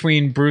scene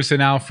between Bruce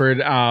and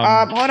Alfred.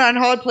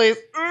 Hold please.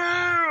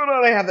 Hold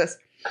on, I have this.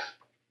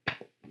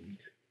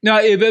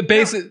 No,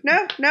 basically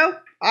no.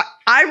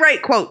 I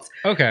write quotes.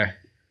 Okay.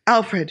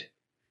 Alfred,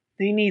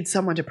 they need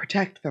someone to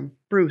protect them.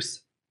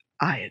 Bruce,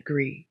 I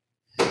agree.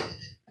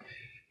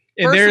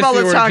 First of all,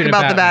 let's talk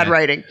about the bad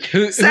writing.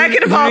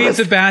 Second of all, who needs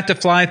a bat to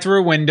fly through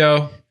a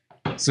window?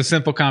 It's a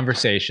simple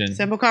conversation.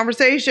 Simple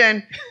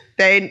conversation.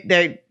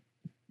 Batman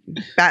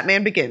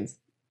begins.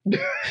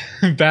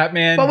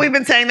 Batman. But we've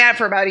been saying that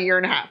for about 1.5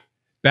 years.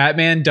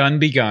 Batman done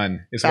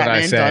begun is what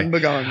I say. Batman done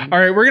begun. All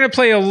right, we're going to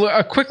play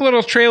a quick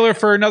little trailer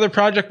for another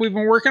project we've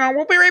been working on.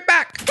 We'll be right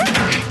back.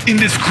 In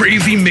this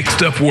crazy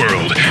mixed up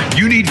world,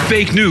 you need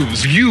fake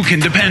news you can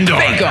depend on.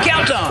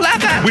 Count on.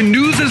 Laugh at. When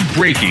news is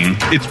breaking,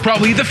 it's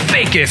probably the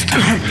fakest.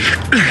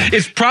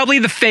 It's probably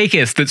the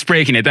fakest that's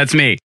breaking it. That's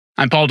me.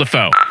 I'm Paul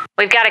Defoe.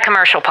 We've got a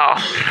commercial, Paul.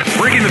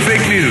 Breaking the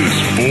fake news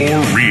for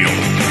real.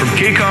 From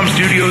KCOM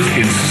Studios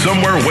in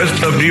somewhere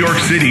west of New York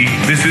City,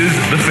 this is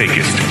The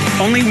Fakest.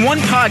 Only one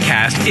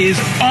podcast is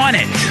on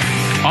it.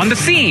 On the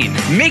scene.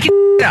 Making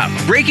up.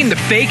 Breaking the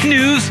fake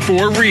news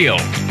for real.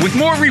 With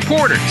more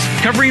reporters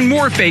covering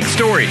more fake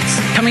stories.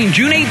 Coming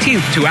June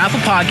 18th to Apple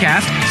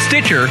Podcast,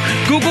 Stitcher,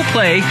 Google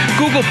Play,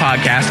 Google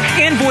Podcast,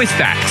 and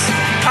VoiceFacts.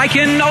 I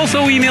can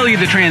also email you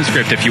the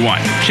transcript if you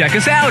want. Check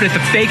us out at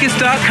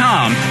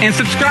thefakest.com and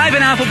subscribe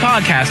in Apple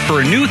Podcast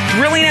for a new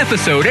thrilling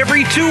episode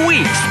every 2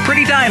 weeks.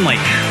 Pretty timely.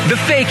 The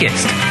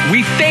Fakest.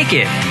 We fake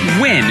it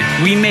when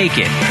we make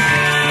it.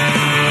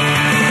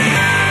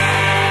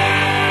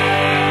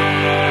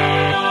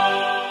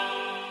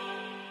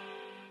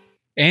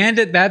 And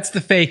that's The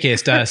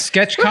Fakest.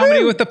 Sketch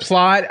comedy with a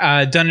plot,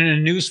 done in a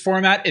news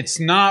format. It's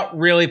not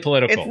really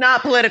political. It's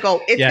not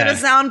political. It's going to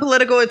sound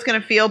political. It's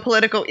going to feel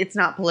political. It's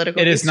not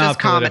political. It's not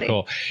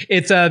political. Comedy.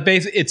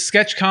 It's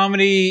sketch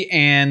comedy,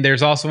 and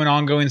there's also an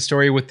ongoing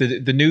story with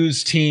the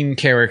news team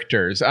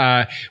characters.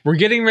 We're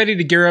getting ready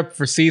to gear up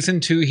for season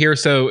 2 here,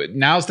 so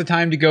now's the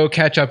time to go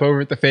catch up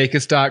over at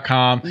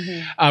thefakest.com.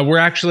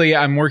 Mm-hmm.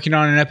 I'm working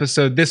on an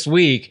episode this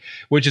week,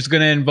 which is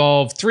going to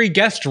involve 3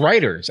 guest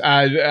writers.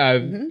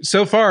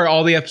 So far,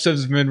 all the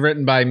episodes have been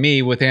written by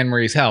me with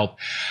Anne-Marie's help.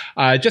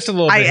 Just a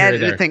little bit here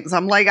edited things.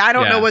 I'm like, I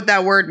don't know what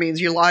that word means.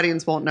 Your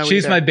audience won't know.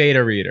 She's my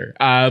beta reader.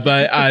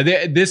 But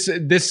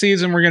this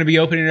season, we're going to be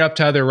opening it up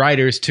to other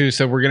writers too.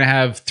 So we're going to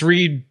have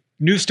 3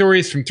 new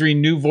stories from 3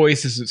 new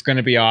voices. It's going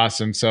to be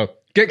awesome. So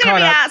get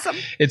caught up. Awesome.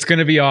 It's going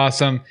to be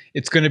awesome.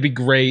 It's going to be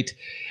great.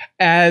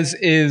 As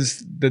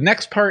is the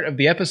next part of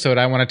the episode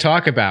I want to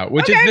talk about,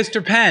 which is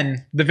Mr.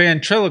 Penn, the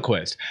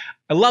ventriloquist.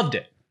 I loved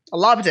it. I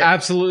loved it.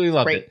 Absolutely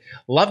loved it.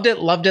 Loved it.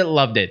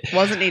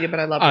 Wasn't needed, but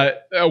I loved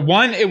it.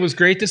 One, it was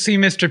great to see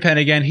Mr. Penn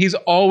again. He's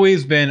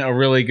always been a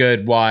really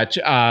good watch.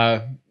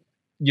 Throughout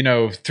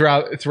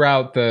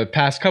the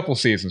past couple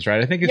seasons,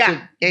 right? I think it's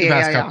the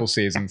past couple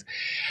seasons.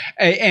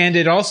 And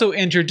it also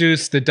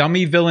introduced the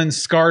dummy villain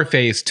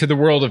Scarface to the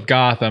world of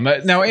Gotham.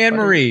 Now,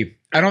 Anne-Marie,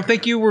 I don't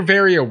think you were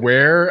very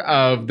aware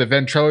of the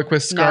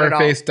ventriloquist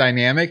Scarface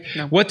dynamic.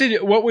 No.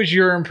 What was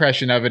your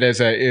impression of it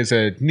as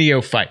a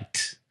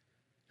neophyte?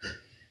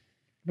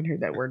 I haven't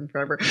heard that word in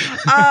forever.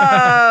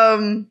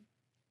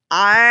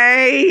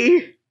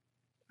 I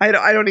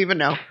don't even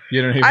know.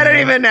 You don't even I don't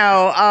even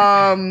know.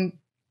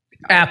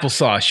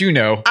 Applesauce, you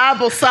know.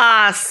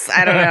 Applesauce.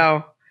 I don't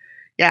know.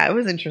 Yeah, it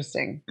was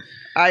interesting.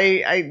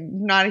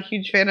 I'm not a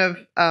huge fan of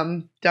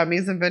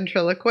dummies and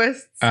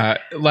ventriloquists.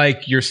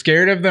 Like you're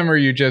scared of them, or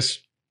you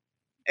just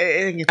I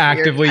think it's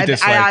actively weird.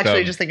 dislike I actually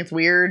them? just think it's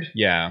weird,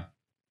 Yeah.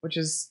 which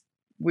is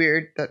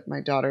weird that my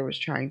daughter was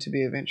trying to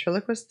be a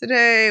ventriloquist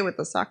today with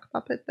a sock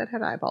puppet that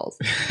had eyeballs.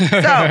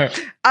 So,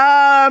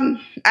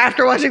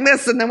 after watching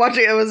this and then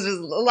watching it was just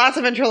lots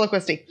of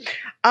ventriloquisty.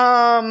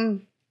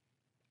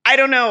 I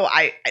don't know.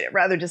 I'd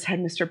rather just had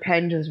Mr.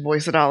 Penn just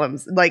voice it all,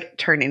 like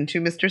turn into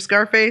Mr.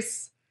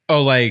 Scarface.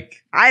 Oh,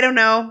 like. I don't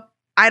know.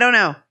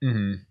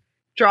 Mm-hmm.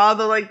 Draw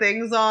the like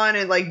things on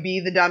and like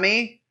be the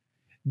dummy.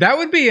 That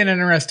would be an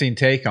interesting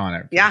take on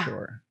it. For Yeah.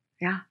 Sure.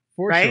 Yeah.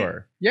 For Right?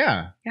 sure.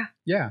 Yeah. Yeah.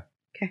 Yeah.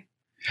 Okay.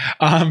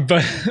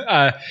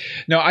 But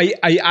no,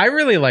 I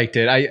really liked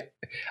it.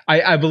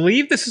 I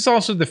believe this is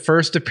also the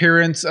first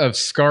appearance of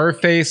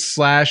Scarface /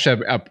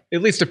 at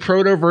least a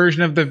proto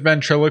version of the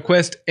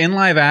ventriloquist in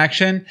live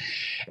action,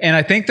 and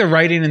I think the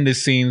writing in the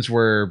scenes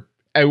was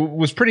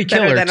pretty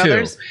Better killer than too.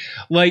 others?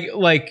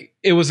 Like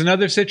it was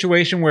another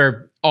situation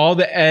where all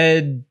the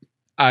Ed,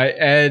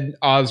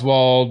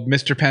 Oswald,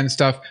 Mr. Penn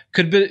stuff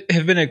have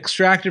been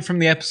extracted from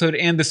the episode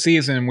and the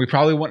season, and we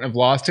probably wouldn't have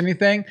lost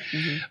anything.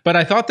 Mm-hmm. But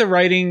I thought the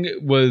writing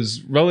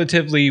was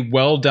relatively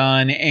well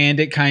done, and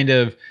it kind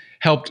of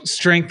helped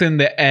strengthen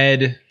the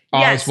Ed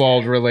Yes.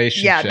 Oswald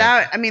relationship.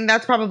 Yeah,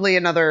 that's probably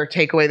another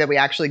takeaway that we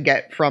actually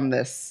get from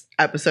this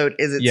episode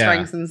is it Yeah.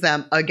 strengthens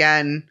them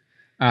again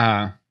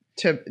and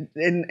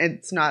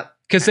it's not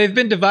because they've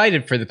been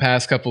divided for the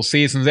past couple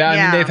seasons. I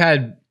Yeah. mean, they've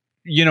had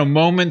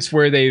moments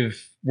where they've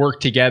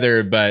worked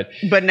together, but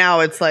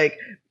now it's like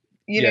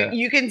you know Yeah.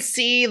 you can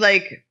see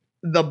like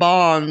the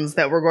bonds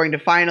that we're going to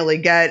finally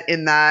get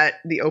in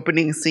the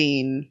opening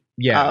scene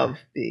yeah, of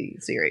the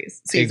season.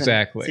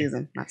 Exactly.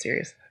 Season, not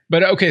series.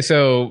 But okay,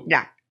 so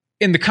Yeah.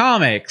 in the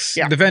comics,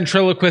 Yeah. the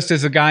ventriloquist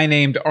is a guy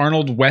named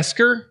Arnold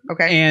Wesker.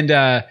 Okay. And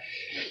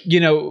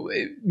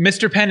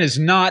Mr. Penn is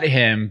not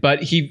him, but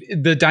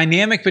the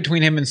dynamic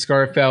between him and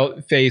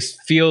Scarface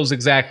feels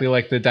exactly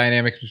like the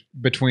dynamic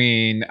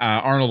between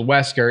Arnold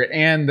Wesker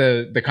and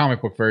the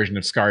comic book version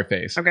of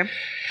Scarface. Okay.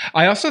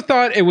 I also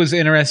thought it was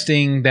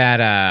interesting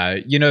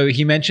that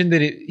he mentioned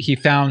that he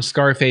found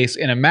Scarface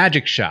in a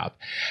magic shop.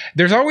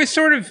 There's always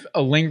sort of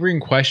a lingering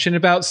question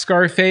about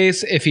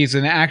Scarface, if he's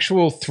an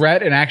actual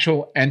threat, an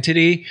actual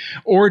entity,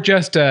 or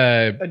just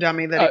A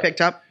dummy that he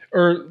picked up.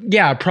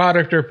 a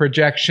product or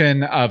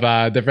projection of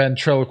the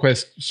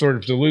ventriloquist sort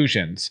of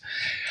delusions.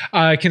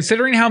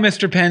 Considering how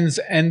Mr. Penn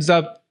ends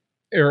up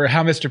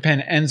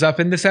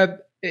in this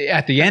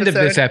at the end of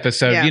this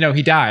episode, Yeah.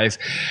 he dies.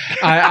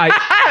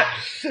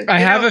 I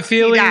have a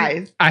feeling.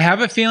 I have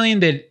a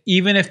feeling that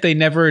even if they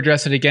never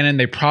address it again, and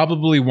they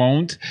probably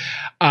won't,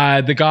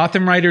 the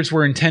Gotham writers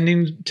were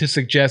intending to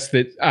suggest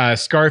that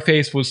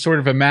Scarface was sort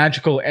of a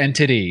magical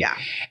entity, Yeah.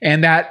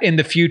 and that in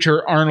the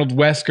future Arnold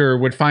Wesker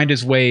would find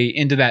his way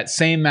into that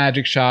same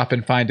magic shop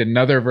and find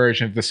another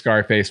version of the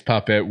Scarface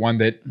puppet, one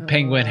that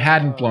Penguin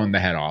hadn't blown the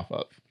head off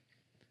of.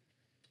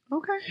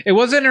 Okay. It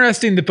was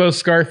interesting that both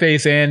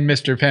Scarface and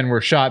Mr. Penn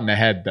were shot in the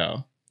head,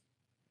 though,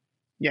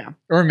 Yeah.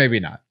 or maybe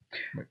not.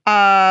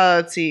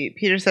 Let's see.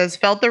 Peter says,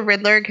 felt the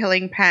Riddler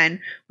killing Penn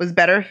was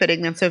better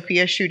fitting than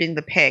Sophia shooting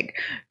the pig,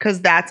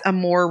 because that's a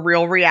more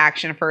real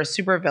reaction for a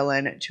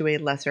supervillain to a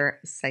lesser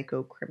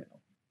psycho criminal.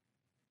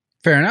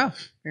 Fair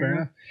enough. Fair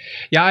enough.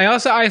 Yeah, I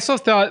also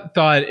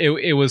thought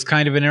it was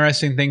kind of an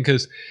interesting thing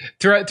because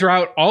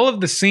throughout all of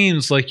the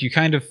scenes, like you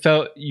kind of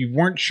felt you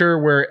weren't sure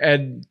where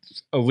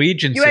Ed's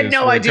allegiances You had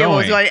no were idea what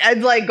was going. going on.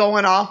 Ed's like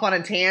going off on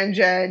a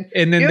tangent.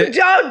 And then You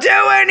don't do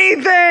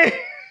anything.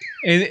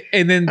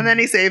 and then And then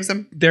he saves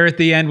him, they're at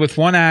the end with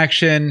one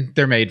action.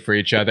 They're made for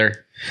each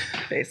other.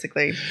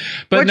 basically.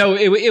 But no,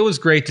 it was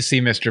great to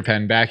see Mr.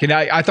 Penn back, and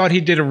I thought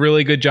he did a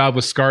really good job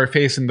with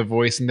Scarface and the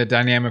voice, and the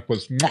dynamic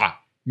was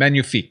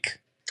magnifique.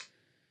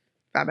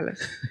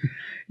 Fabulous.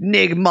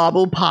 Nig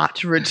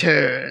Mobblepot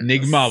returns.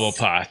 Nig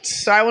Mobblepot.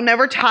 So I will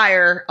never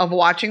tire of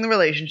watching the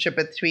relationship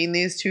between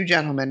these two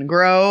gentlemen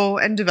grow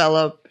and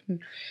develop,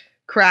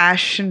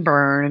 crash and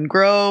burn, and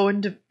grow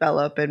and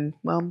develop, and,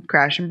 well,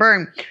 crash and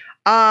burn.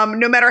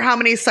 No matter how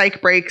many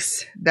psych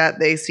breaks that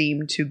they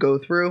seem to go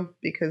through,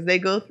 because they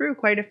go through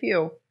quite a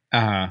few.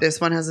 Uh-huh. This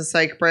one has a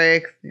psych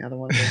break. The other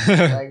one has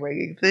a psych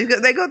break. They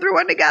go through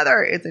one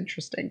together. It's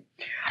interesting.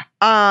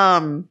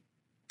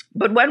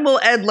 But when will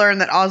Ed learn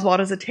that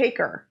Oswald is a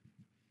taker?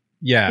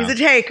 Yeah. He's a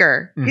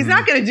taker. He's Mhm.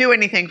 not going to do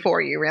anything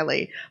for you,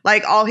 really.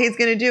 Like, all he's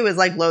going to do is,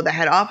 like, blow the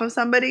head off of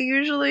somebody,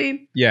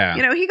 usually. Yeah.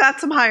 You know, he got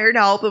some hired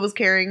help that was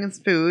carrying his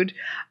food.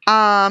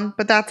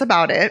 But that's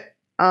about it.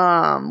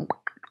 And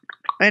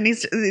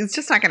he's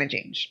just not going to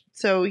change.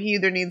 So he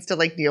either needs to,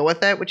 like, deal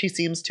with it, which he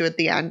seems to at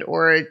the end,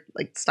 or,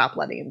 like, stop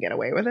letting him get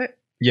away with it.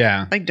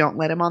 Yeah. Like, don't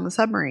let him on the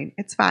submarine.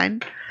 It's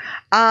fine.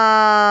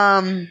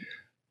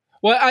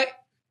 Well,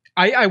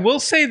 I will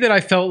say that I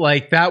felt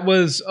like that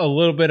was a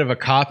little bit of a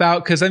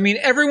cop-out because, I mean,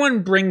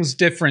 everyone brings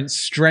different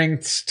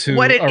strengths to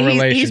a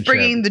relationship. He's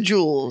bringing the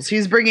jewels.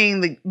 He's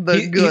bringing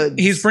the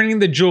goods. He's bringing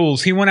the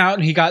jewels. He went out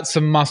and he got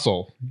some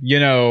muscle,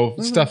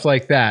 stuff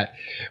like that.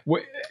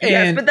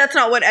 Yes, but that's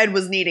not what Ed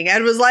was needing.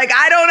 Ed was like,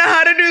 I don't know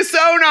how to do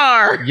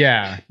sonar.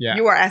 Yeah.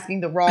 You are asking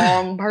the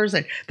wrong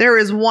person. There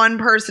is one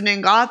person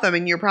in Gotham,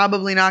 and you're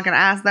probably not going to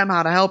ask them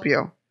how to help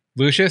you.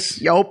 Lucius?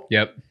 Yep.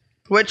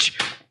 Which...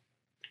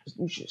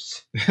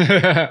 Lucius.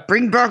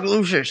 Bring back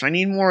Lucius. I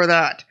need more of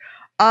that.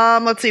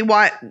 Let's see.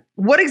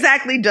 What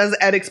exactly does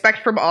Ed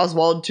expect from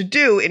Oswald to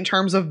do in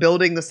terms of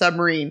building the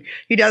submarine?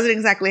 He doesn't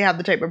exactly have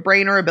the type of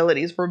brain or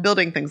abilities for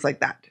building things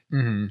like that.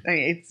 Mm-hmm. I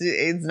mean,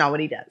 it's not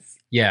what he does.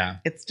 Yeah.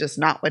 It's just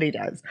not what he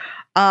does.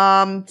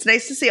 It's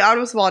nice to see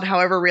Oswald,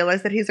 however,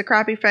 realize that he's a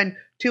crappy friend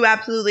to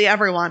absolutely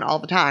everyone all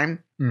the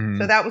time. Mm-hmm.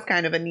 So that was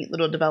kind of a neat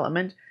little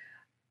development.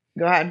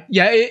 Go ahead.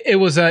 Yeah, it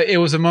was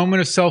a moment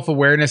of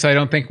self-awareness I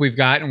don't think we've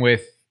gotten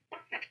with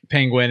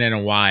Penguin in a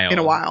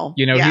while.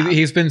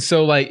 He's been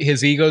so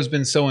his ego's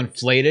been so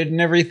inflated and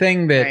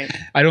everything that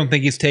I don't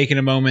think he's taken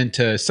a moment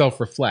to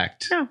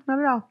self-reflect. No, not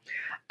at all.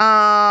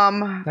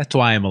 That's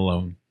why I'm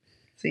alone.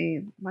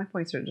 See, my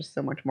points are just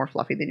so much more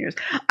fluffy than yours.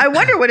 I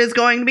wonder what is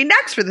going to be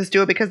next for this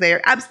duo because they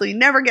are absolutely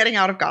never getting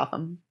out of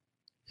Gotham.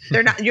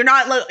 They're not. You're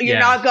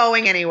not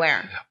going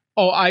anywhere.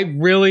 Oh, I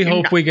really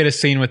hope we get a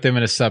scene with them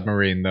in a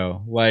submarine,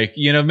 though.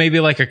 Maybe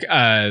like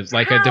a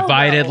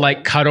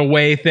divided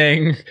cutaway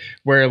thing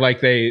where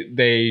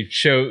they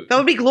show. That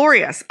would be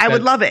glorious. I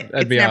would love it.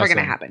 It's never awesome.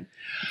 going to happen.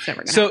 It's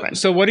never going to happen.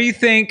 So what do you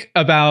think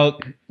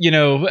about?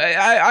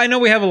 I know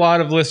we have a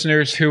lot of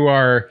listeners who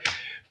are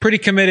pretty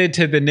committed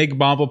to the Nig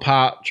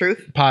Pot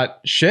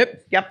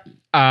ship. Yep.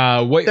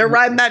 They're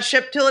riding that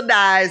ship till it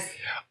dies.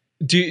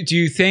 Do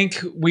you think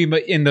we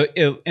in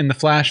the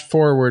flash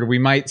forward we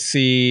might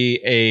see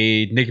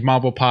a Nig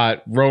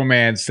Pot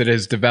romance that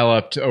has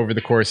developed over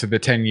the course of the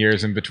 10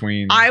 years in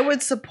between? I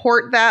would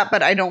support that,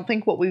 but I don't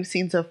think what we've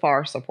seen so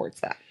far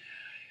supports that.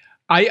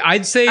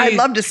 I'd say I'd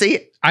love to see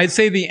it. I'd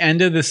say the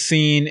end of the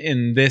scene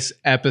in this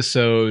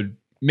episode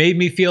made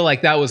me feel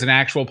like that was an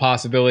actual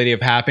possibility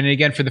of happening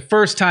again for the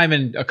first time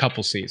in a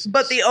couple seasons.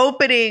 But the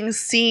opening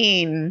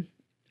scene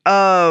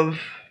of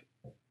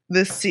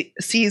this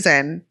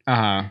season,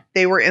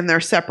 they were in their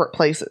separate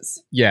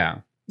places. Yeah.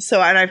 So,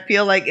 and I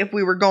feel like if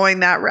we were going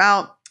that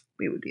route,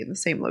 we would be in the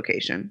same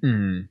location.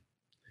 Mm.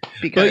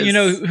 Because but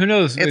who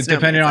knows?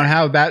 Depending on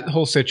how that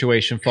whole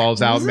situation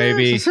falls out,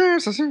 maybe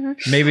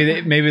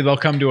they'll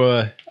come to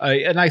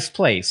a nice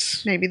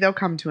place. Maybe they'll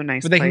come to a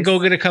nice place. But they can go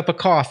get a cup of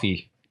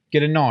coffee,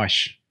 get a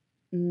nosh.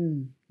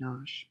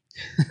 Nosh.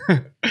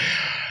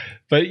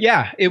 But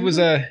yeah, it was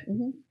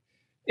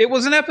it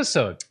was an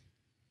episode.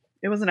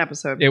 It was an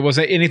episode. It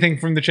wasn't anything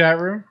from the chat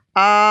room?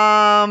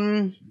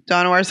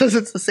 Donowar says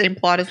it's the same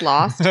plot as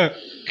Lost.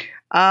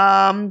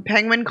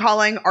 Penguin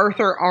calling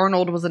Arthur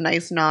Arnold was a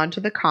nice nod to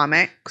the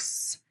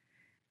comics.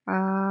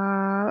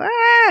 I'm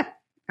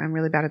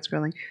really bad at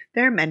scrolling.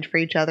 They're meant for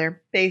each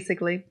other,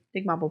 basically.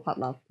 Big Pot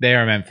love. They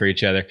are meant for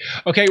each other.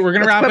 Okay, we're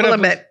going to wrap it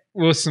up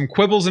with some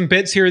quibbles and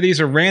bits here.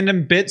 These are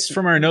random bits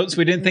from our notes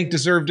we didn't think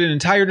deserved an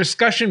entire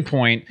discussion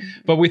point,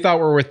 but we thought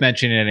were worth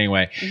mentioning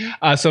anyway.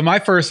 So my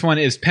first one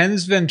is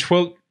Penn's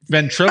ventriloquist.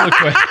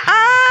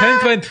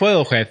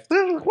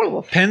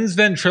 Penn's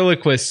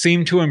ventriloquist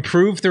seemed to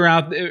improve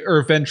throughout,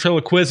 or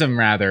ventriloquism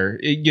rather.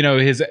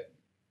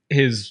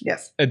 His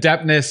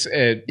adeptness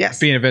at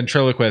being a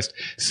ventriloquist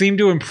seemed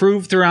to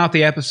improve throughout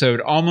the episode,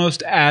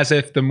 almost as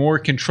if the more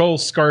control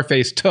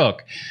Scarface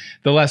took,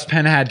 the less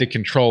Penn had to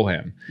control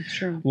him. It's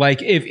true.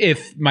 Like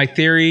if my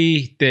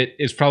theory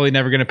that is probably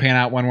never going to pan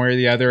out one way or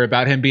the other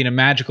about him being a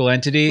magical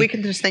entity, we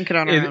can just think it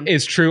on our own.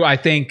 Is true. I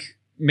think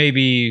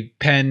maybe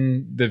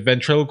Penn, the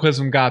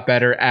ventriloquism got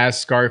better as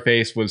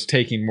Scarface was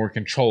taking more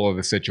control of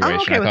the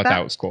situation. I thought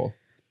that was cool.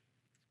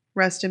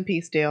 Rest in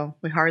peace, Dale.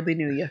 We hardly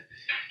knew you.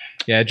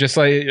 Yeah, just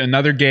like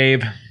another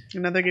Gabe.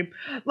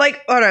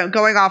 Like,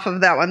 going off of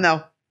that one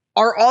though,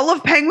 are all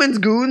of Penguin's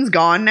goons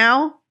gone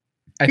now?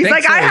 He's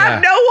like, I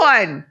have no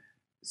one.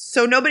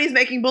 So nobody's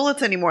making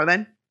bullets anymore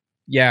then?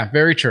 Yeah,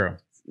 very true.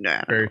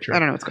 Very true. I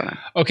don't know what's going on.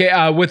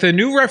 Okay, with a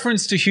new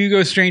reference to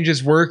Hugo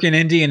Strange's work in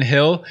Indian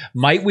Hill,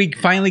 might we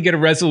finally get a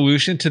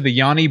resolution to the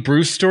Yanni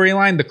Bruce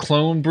storyline, the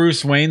clone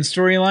Bruce Wayne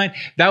storyline?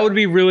 That would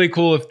be really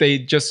cool if they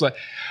just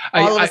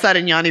all of a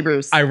sudden Yanni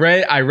Bruce. I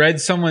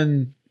read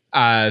someone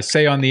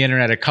say on the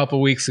internet a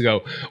couple weeks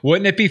ago,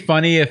 wouldn't it be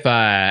funny if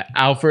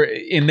Alfred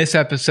in this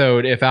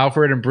episode, if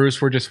Alfred and Bruce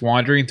were just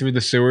wandering through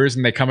the sewers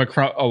and they come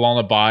along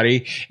a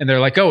body and they're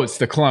like, oh, it's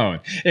the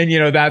clone, and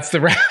that's the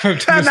wrap up.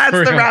 That's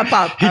the wrap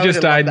up. He just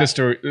died in the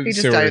story. He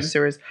just died in the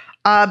sewers.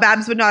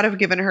 Babs would not have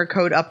given her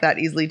code up that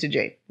easily to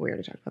Jane. We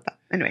already talked about that.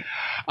 Anyway.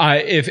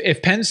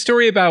 If Penn's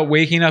story about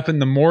waking up in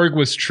the morgue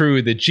was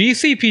true, the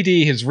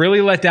GCPD has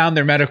really let down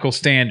their medical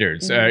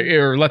standards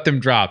or let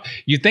them drop.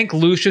 You'd think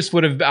Lucius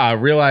would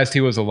have realized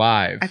he was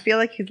alive. I feel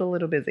like he's a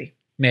little busy.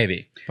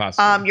 Maybe.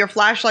 Possibly. Your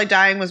flashlight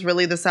dying was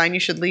really the sign you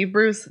should leave,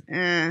 Bruce.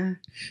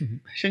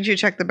 Shouldn't you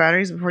check the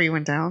batteries before you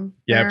went down?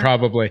 Yeah, there?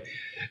 Probably.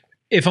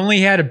 If only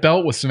he had a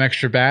belt with some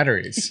extra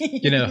batteries.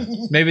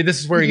 Maybe this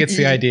is where he gets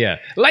the idea.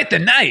 Light the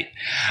night.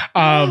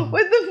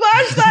 With the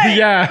flashlight.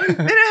 Yeah. Did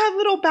it have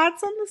little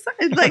bats on the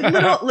side? Like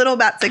little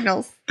bat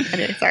signals.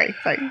 Anyway, sorry.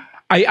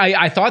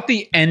 I thought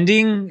the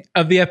ending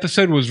of the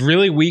episode was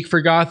really weak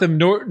for Gotham.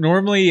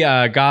 Normally,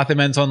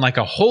 Gotham ends on like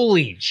a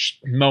holy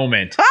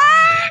moment.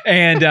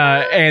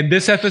 And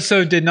this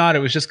episode did not. It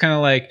was just kind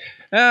of like,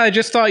 I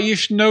just thought you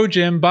should know,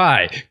 Jim.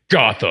 Bye,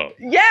 Gotham.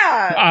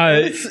 Yeah.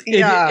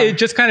 It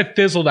just kind of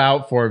fizzled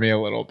out for me a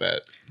little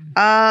bit.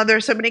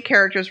 There's so many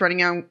characters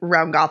running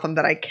around Gotham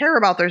that I care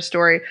about their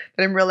story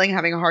that I'm really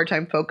having a hard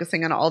time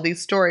focusing on all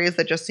these stories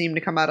that just seem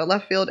to come out of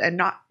left field and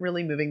not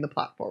really moving the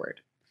plot forward.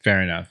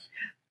 Fair enough.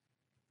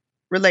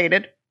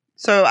 Related.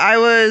 So I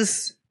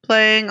was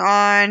playing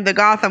on the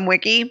Gotham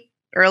Wiki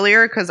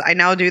earlier because I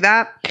now do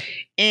that.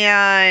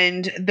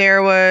 And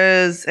there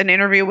was an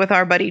interview with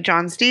our buddy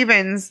John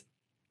Stevens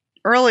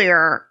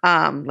earlier,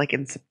 like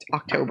in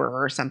October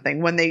or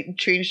something, when they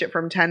changed it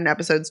from 10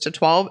 episodes to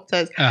 12. It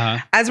says,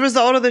 as a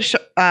result of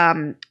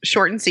the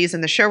shortened season,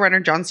 the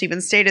showrunner John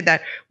Stevens stated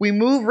that we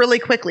move really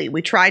quickly.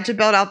 We tried to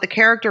build out the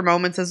character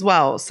moments as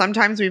well.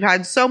 Sometimes we've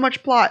had so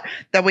much plot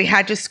that we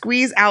had to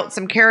squeeze out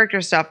some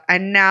character stuff.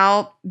 And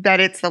now that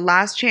it's the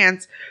last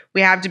chance we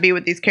have to be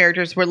with these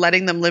characters, we're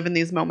letting them live in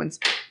these moments.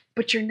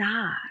 But you're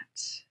not.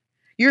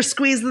 You're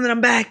squeezing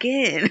them back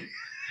in.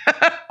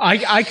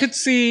 I could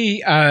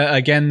see,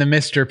 again, the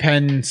Mr.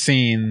 Penn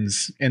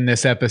scenes in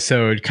this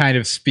episode kind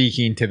of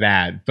speaking to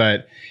that.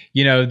 But,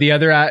 the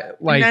other,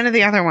 none of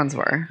the other ones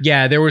were.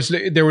 Yeah, there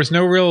was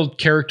no real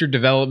character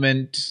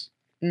development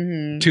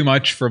too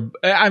much for,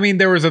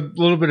 there was a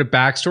little bit of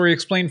backstory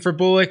explained for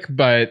Bullock,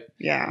 but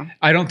yeah,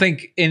 I don't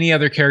think any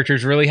other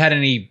characters really had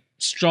any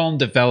strong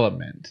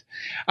development.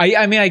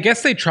 I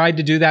guess they tried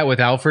to do that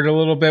with Alfred a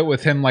little bit,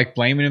 with him like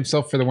blaming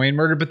himself for the Wayne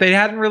murder, but they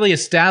hadn't really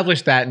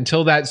established that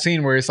until that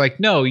scene where it's like,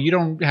 no, you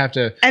don't have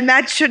to. And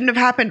that shouldn't have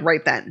happened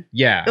right then.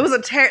 Yeah, it was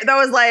that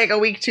was like a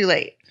week too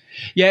late.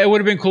 Yeah, it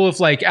would have been cool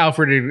if like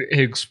Alfred had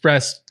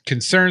expressed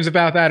concerns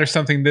about that or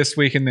something this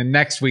week, and then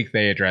next week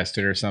they addressed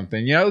it or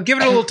something. Give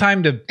it a little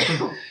time to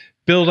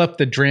build up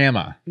the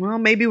drama. Well,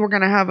 maybe we're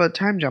gonna have a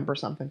time jump or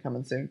something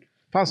coming soon.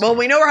 Possibly. Well,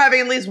 we know we're having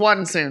at least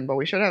one soon, but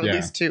we should have at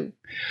least two.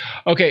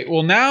 Okay,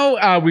 well,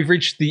 now we've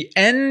reached the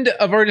end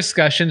of our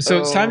discussion, so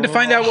it's time to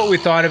find out what we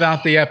thought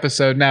about the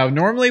episode. Now,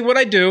 normally what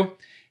I do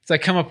is I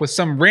come up with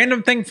some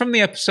random thing from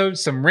the episode,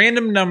 some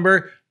random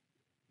number,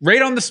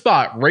 right on the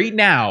spot, right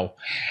now.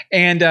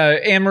 And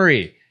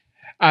Anne-Marie,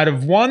 out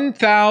of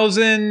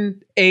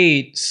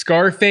 1,008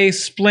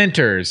 Scarface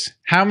splinters,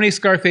 how many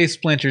Scarface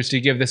splinters do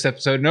you give this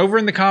episode? And over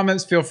in the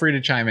comments, feel free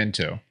to chime in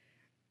too.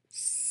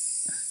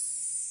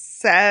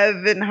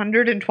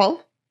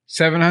 712.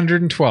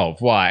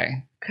 712.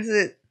 Why? Because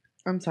it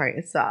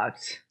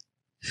sucked.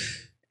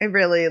 It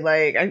really,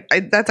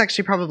 that's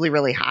actually probably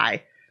really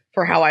high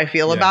for how I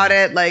feel about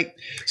it. Like,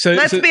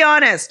 let's be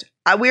honest.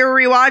 We were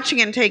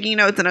rewatching and taking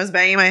notes, and I was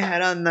banging my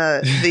head on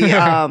the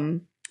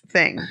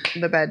thing,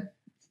 the bed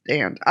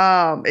stand.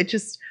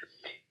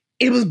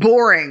 It was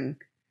boring.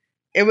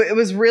 It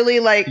was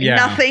really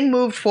nothing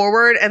moved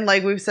forward, and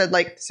like we've said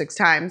 6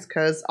 times,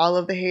 because all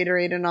of the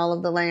haterade and all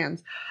of the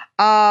lands.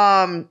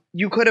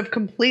 You could have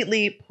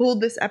completely pulled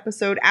this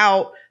episode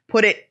out,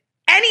 put it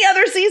any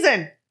other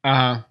season,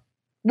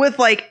 with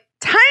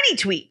tiny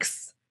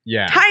tweaks,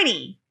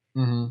 tiny,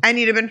 and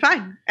you'd have been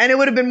fine, and it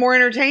would have been more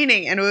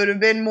entertaining, and it would have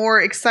been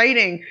more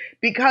exciting,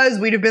 because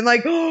we'd have been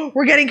like, oh,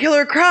 we're getting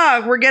Killer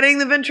Croc, we're getting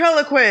the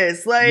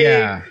ventriloquist,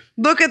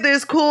 look at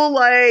this cool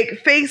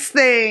face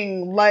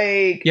thing,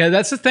 yeah,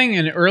 that's the thing.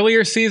 In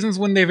earlier seasons,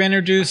 when they've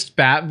introduced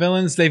Bat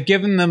villains, they've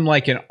given them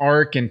an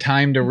arc and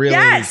time to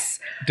really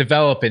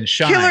develop and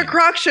shine. Killer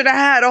Croc should have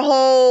had a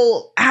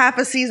whole half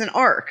a season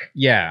arc.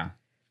 Yeah.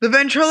 The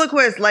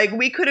ventriloquist,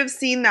 we could have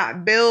seen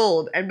that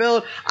build and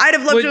build. I'd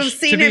have loved to have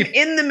seen him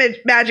in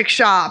the magic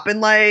shop and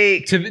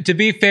To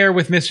be fair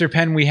with Mr.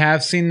 Penn, we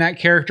have seen that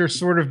character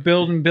sort of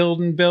build and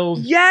build and build.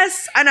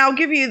 Yes, and I'll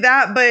give you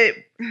that, but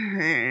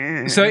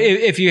so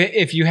if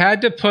you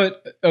had to put,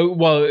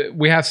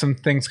 we have some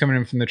things coming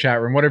in from the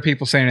chat room. What are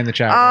people saying in the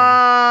chat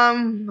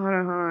room? Hold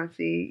on, let's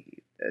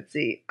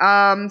see.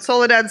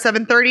 Soledad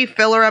 730,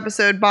 filler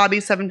episode, Bobby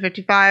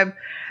 755.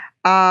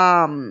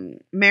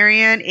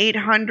 Marianne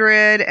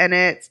 800, and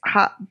it's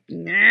that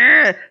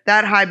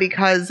high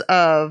because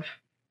of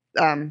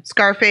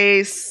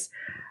Scarface.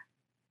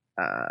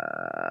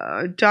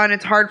 Don,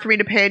 it's hard for me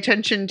to pay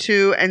attention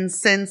to, and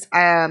since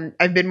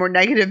I've been more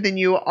negative than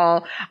you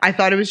all, I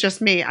thought it was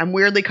just me. I'm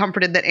weirdly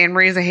comforted that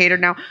Anne-Marie is a hater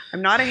now.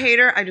 I'm not a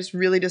hater, I just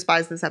really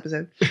despise this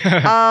episode.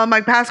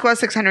 Mike Pasqua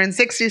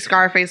 660,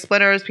 Scarface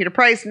splitters, Peter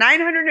Price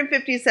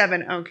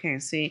 957. Okay,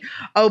 see.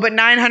 Oh, but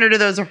 900 of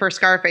those are for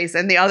Scarface,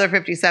 and the other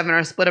 57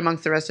 are split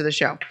amongst the rest of the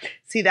show.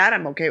 See, that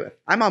I'm okay with.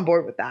 I'm on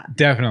board with that.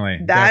 Definitely.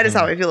 That is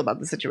how I feel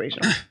about the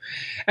situation.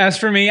 As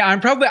for me,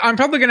 I'm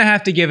probably gonna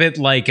have to give it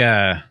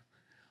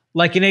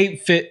Like an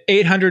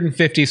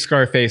 850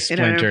 Scarface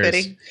splinters.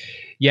 850?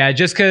 Yeah,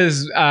 just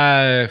because,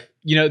 the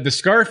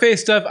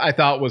Scarface stuff I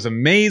thought was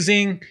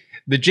amazing.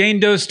 The Jane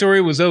Doe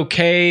story was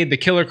okay. The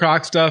Killer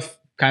Croc stuff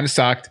kind of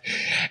sucked.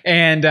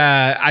 And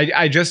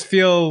I just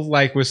feel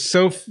like with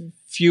so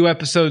few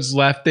episodes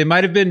left, they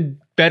might have been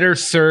better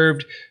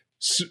served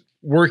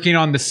working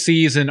on the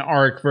season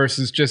arc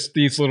versus just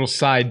these little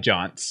side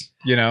jaunts,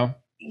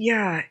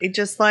 Yeah, it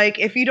just like,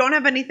 if you don't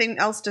have anything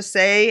else to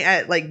say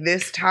at like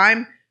this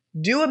time,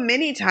 do a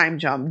mini time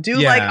jump. Do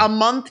like a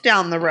month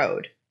down the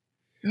road.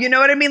 You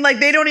know what I mean? Like,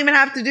 they don't even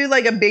have to do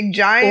like a big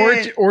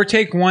giant. Or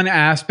take one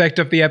aspect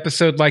of the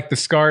episode, like the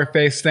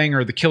Scarface thing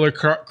or the Killer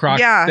Croc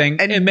thing,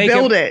 and make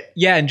build it.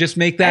 Yeah, and just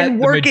make that and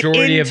the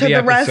majority of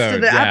the rest episode.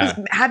 of the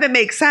episode. Have it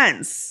make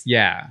sense.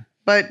 Yeah.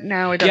 But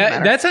now it doesn't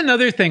matter. That's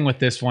another thing with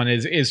this one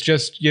is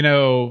just,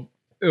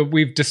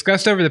 we've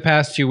discussed over the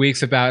past few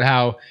weeks about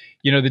how,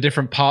 the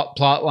different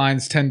plot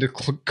lines tend to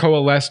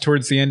coalesce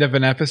towards the end of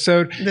an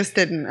episode. This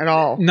didn't at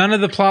all. None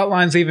of the plot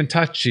lines even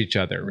touch each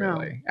other,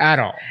 really, at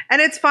all.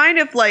 And it's fine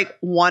if, like,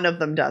 one of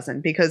them doesn't,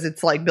 because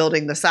it's, like,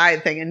 building the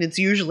side thing. And it's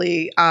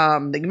usually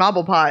the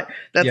Mobble Pot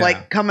that's,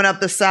 like, coming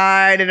up the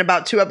side, and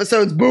about 2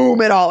 episodes,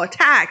 boom, it all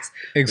attacks.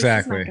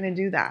 Exactly. It's not going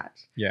to do that.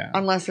 Yeah.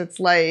 Unless it's,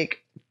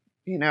 like,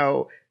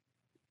 to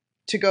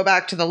go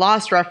back to the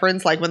Lost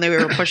reference, like when they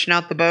were pushing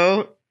out the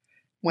boat.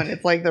 When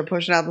it's like they're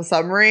pushing out the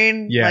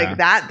submarine, like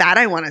that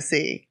I want to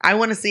see. I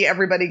want to see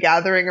everybody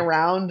gathering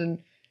around and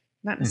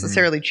not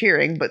necessarily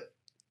cheering, but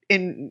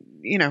in,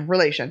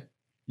 relation.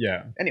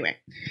 Yeah. Anyway.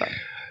 Sorry.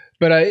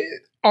 But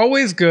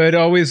always good.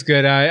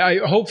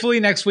 I hopefully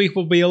next week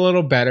will be a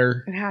little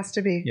better. It has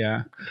to be.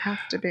 Yeah. It has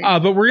to be.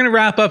 But we're going to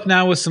wrap up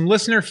now with some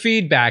listener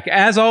feedback.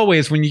 As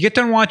always, when you get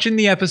done watching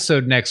the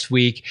episode next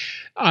week,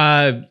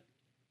 jaunt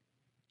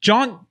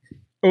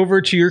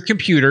over to your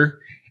computer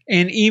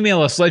and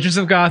email us,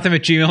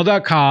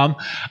 legendsofgotham@gmail.com.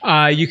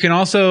 You can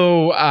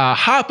also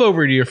hop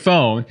over to your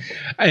phone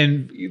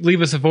and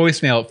leave us a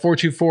voicemail at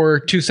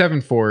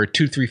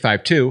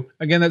 424-274-2352.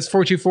 Again, that's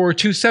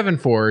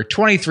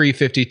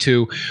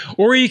 424-274-2352.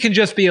 Or you can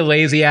just be a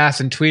lazy ass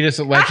and tweet us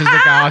at Legends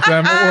of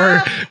Gotham.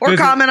 Or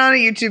comment on a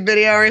YouTube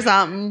video or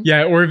something.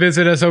 Yeah, or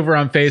visit us over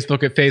on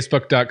Facebook at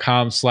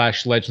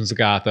facebook.com/Legends of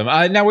Gotham.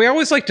 Now, we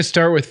always like to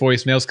start with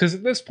voicemails because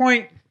at this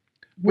point,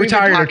 we're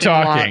tired of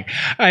talking.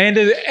 And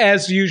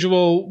as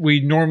usual, we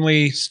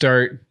normally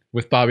start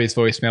with Bobby's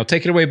voicemail.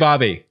 Take it away,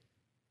 Bobby.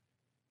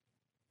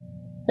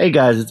 Hey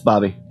guys, it's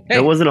Bobby. Hey.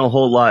 There wasn't a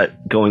whole lot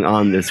going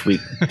on this week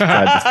to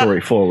drive the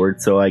story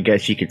forward, so I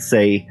guess you could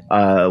say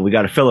we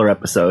got a filler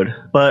episode,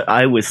 but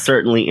I was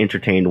certainly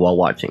entertained while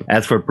watching.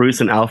 As for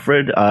Bruce and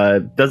Alfred,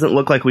 doesn't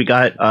look like we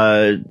got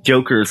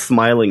Joker's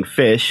smiling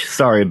fish.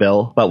 Sorry,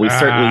 Bill, but we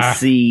certainly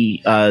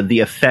see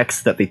the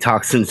effects that the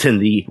toxins in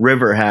the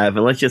river have,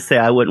 and let's just say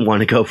I wouldn't want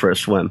to go for a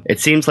swim.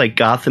 It seems like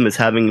Gotham is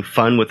having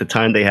fun with the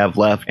time they have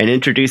left and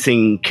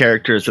introducing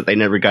characters that they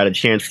never got a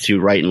chance to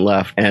right and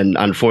left, and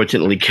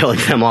unfortunately killing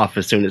them off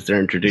as soon as they're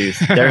introduced.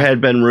 There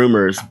had been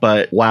rumors,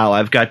 but wow,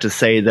 I've got to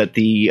say that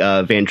the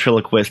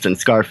ventriloquist and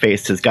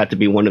Scarface has got to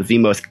be one of the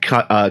most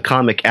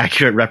comic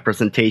accurate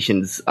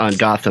representations on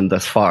Gotham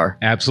thus far.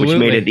 Absolutely.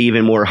 Which made it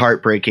even more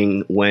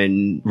heartbreaking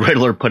when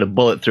Riddler put a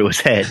bullet through his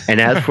head.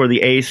 And as for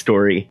the A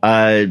story,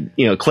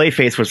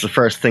 Clayface was the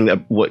first thing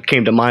that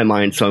came to my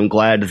mind, so I'm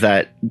glad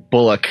that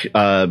Bullock,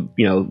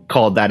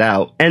 called that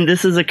out. And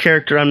this is a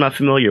character I'm not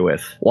familiar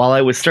with. While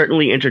I was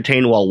certainly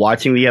entertained while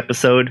watching the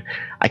episode,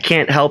 I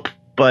can't help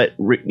but,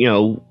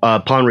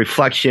 upon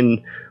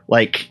reflection,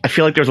 like, I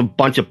feel like there's a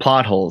bunch of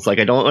plot holes. Like,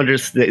 I don't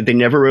understand. They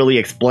never really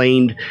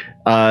explained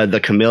the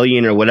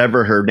chameleon or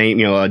whatever her name,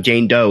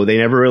 Jane Doe. They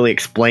never really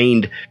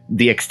explained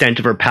the extent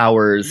of her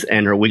powers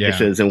and her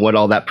weaknesses and what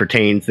all that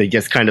pertains. They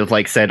just kind of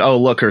like said, oh,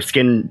 look,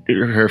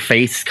 her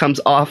face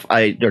comes off.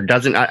 I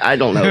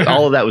don't know.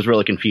 All of that was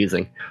really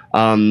confusing.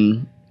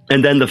 And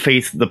then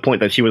the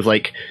point that she was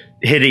like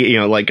hitting,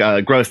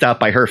 grossed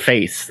out by her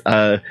face.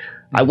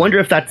 I wonder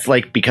if that's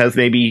like because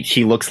maybe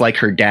she looks like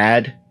her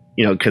dad,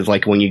 because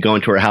like when you go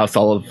into her house,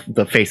 all of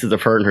the faces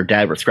of her and her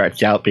dad were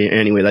scratched out. But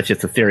anyway, that's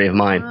just a theory of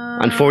mine.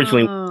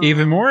 Unfortunately,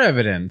 even more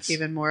evidence.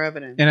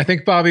 And I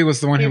think Bobby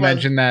was the one who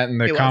mentioned that in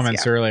the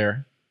comments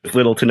earlier. With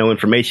little to no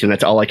information,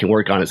 that's all I can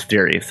work on is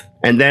theories.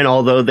 And then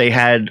although they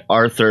had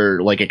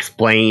Arthur like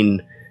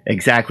explain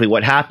exactly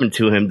what happened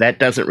to him, that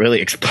doesn't really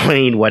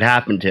explain what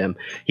happened to him.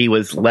 He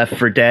was left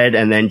for dead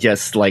and then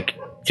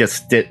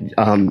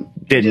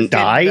didn't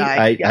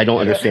die. I don't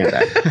understand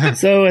that.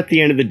 So at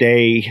the end of the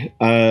day,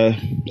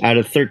 out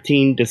of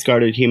 13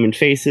 discarded human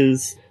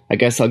faces, I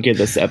guess I'll give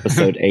this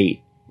episode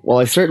 8. While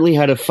I certainly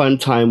had a fun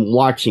time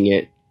watching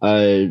it,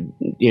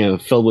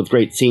 filled with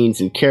great scenes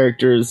and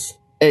characters,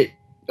 it,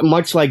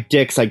 much like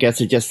Dick's, I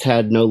guess it just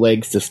had no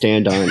legs to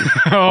stand on.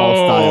 All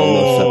style,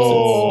 no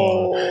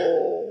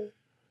substance.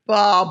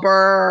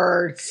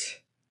 Bobbert.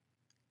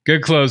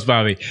 Good close,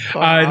 Bobby.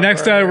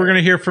 Next, we're going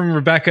to hear from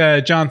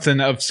Rebecca Johnson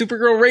of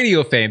Supergirl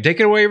Radio fame. Take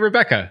it away,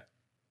 Rebecca.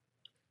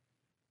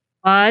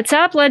 What's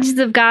up, Legends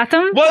of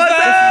Gotham? What's This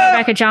is up?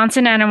 Rebecca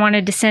Johnson, and I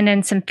wanted to send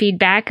in some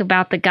feedback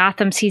about the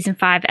Gotham Season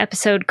 5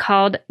 episode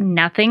called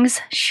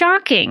Nothing's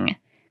Shocking.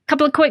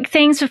 Couple of quick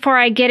things before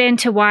I get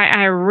into why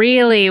I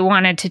really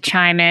wanted to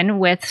chime in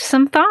with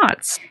some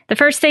thoughts. The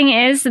first thing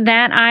is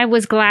that I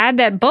was glad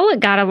that Bullock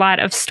got a lot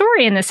of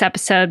story in this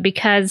episode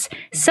because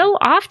so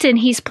often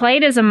he's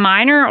played as a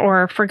minor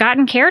or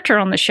forgotten character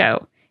on the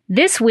show.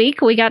 This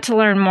week, we got to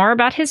learn more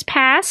about his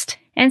past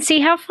and see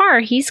how far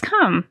he's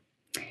come.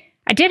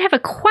 I did have a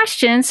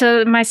question,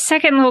 so my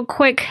second little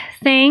quick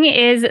thing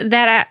is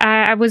that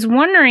I was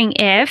wondering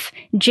if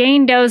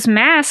Jane Doe's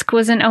mask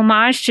was an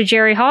homage to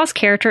Jerry Hall's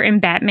character in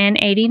Batman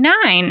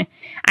 89.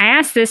 I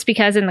asked this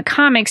because in the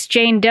comics,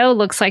 Jane Doe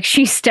looks like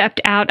she stepped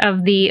out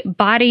of the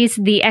Bodies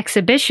the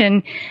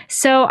Exhibition,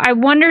 so I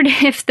wondered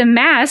if the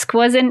mask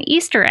was an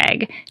Easter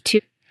egg to...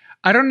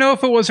 I don't know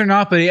if it was or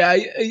not, but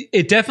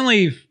it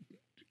definitely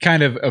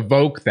kind of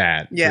evoke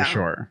that Yeah. for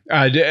sure.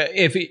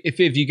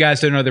 If you guys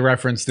don't know the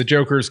reference, the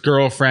Joker's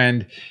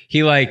girlfriend,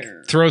 he like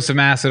throws some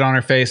acid on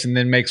her face and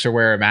then makes her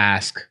wear a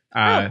mask.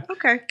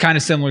 Okay. Kind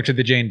of similar to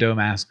the Jane Doe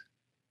mask.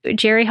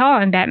 Jerry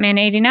Hall in Batman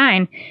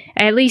 89.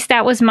 At least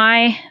that was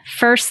my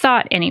first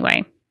thought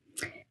anyway.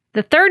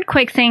 The third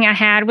quick thing I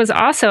had was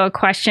also a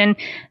question.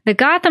 The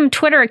Gotham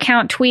Twitter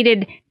account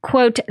tweeted,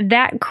 quote,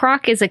 "That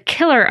Croc is a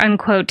killer,"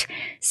 unquote.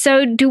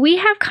 So do we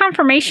have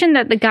confirmation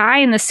that the guy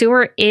in the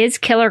sewer is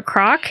Killer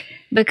Croc?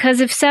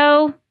 Because if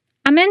so,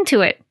 I'm into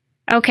it.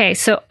 Okay,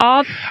 so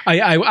all...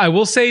 I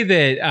will say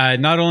that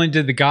not only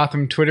did the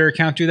Gotham Twitter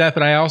account do that,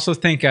 but I also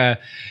think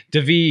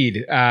David,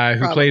 who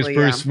Probably, plays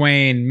Bruce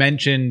Wayne,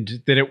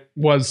 mentioned that it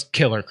was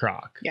Killer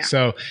Croc. Yeah.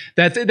 So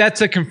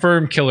that's a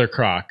confirmed Killer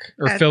Croc,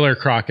 or Filler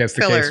Croc, as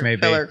the case may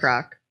be. Filler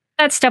Croc.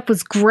 that stuff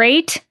was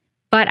great,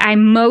 but I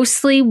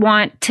mostly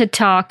want to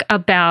talk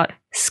about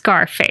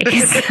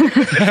Scarface.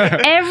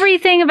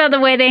 Everything about the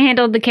way they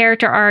handled the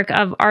character arc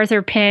of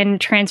Arthur Penn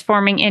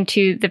transforming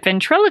into the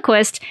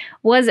ventriloquist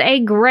was a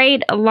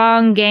great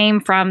long game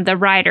from the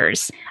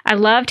writers. I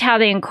loved how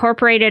they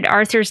incorporated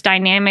Arthur's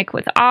dynamic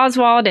with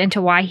Oswald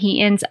into why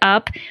he ends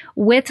up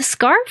with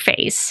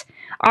Scarface.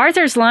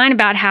 Arthur's line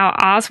about how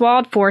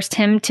Oswald forced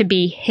him to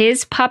be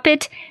his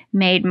puppet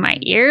made my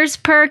ears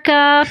perk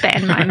up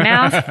and my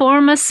mouth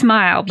form a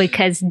smile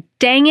because,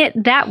 dang it,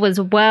 that was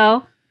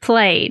well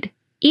played.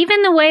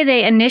 Even the way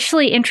they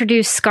initially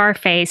introduced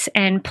Scarface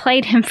and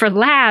played him for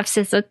laughs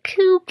as a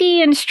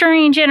kooky and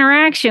strange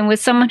interaction with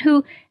someone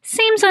who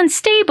seems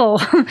unstable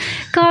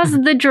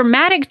caused the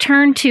dramatic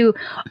turn to,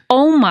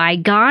 oh my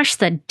gosh,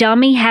 the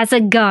dummy has a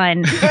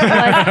gun,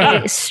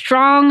 was a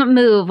strong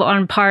move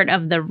on part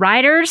of the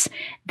writers,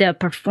 the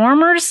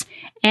performers,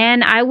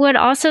 and I would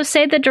also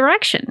say the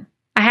direction.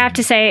 I have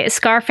to say,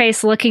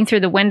 Scarface looking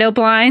through the window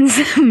blinds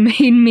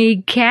made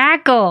me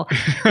cackle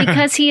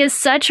because he is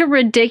such a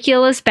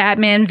ridiculous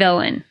Batman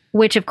villain,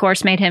 which of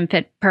course made him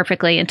fit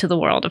perfectly into the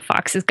world of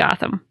Fox's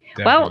Gotham.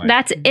 Definitely. Well,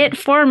 that's it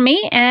for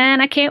me,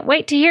 and I can't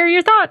wait to hear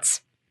your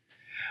thoughts.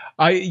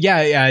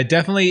 I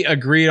definitely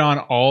agreed on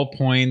all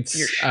points.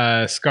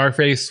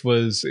 Scarface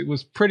was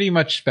pretty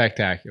much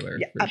spectacular,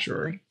 Yeah, for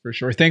absolutely. sure. For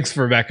sure. Thanks,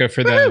 Rebecca,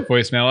 for the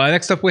voicemail.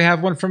 Next up, we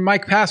have one from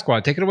Mike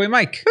Pasqua. Take it away,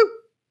 Mike.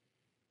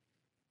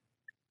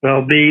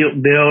 Well,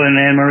 Bill and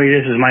Anne Marie,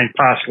 this is Mike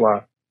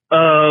Pasqua.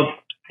 A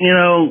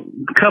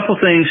couple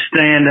things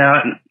stand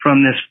out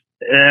from this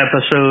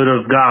episode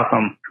of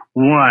Gotham.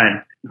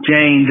 One,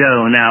 Jane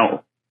Doe.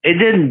 Now, it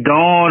didn't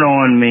dawn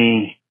on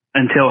me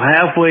until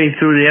halfway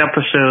through the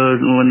episode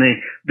when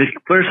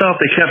first off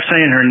they kept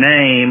saying her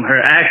name,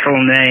 her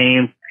actual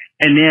name,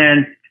 and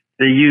then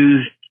they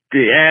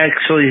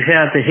actually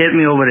had to hit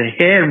me over the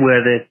head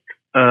with it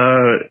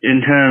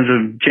in terms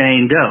of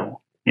Jane Doe.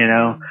 You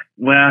know,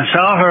 when I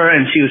saw her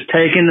and she was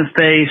taking the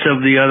face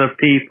of the other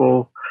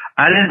people,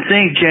 I didn't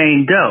think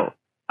Jane Doe.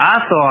 I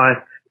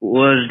thought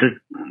was the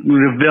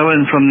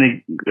villain from the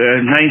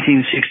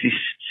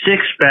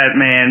 1966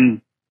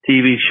 Batman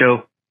TV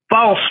show,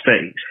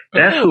 Falseface.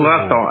 That's who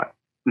I thought.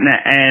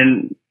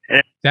 And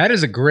That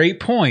is a great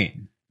point.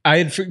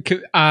 I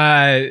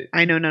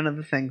know none of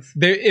the things.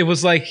 it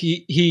was like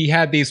he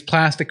had these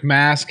plastic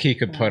masks he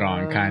could put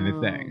on, kind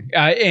of thing.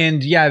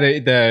 And yeah,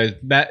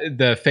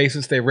 the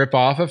faces they rip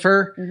off of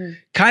her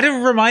kind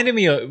of remind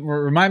me a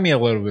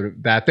little bit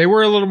of that. They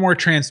were a little more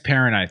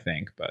transparent, I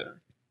think, but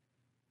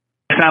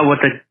that's not what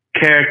the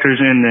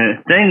characters in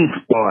the thing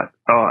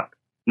thought.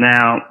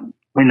 Now,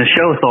 in the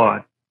show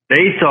thought.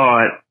 They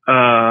thought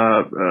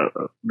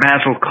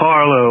Basil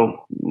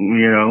Carlo,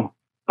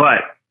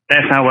 but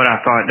that's not what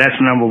I thought. That's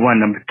number one.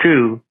 Number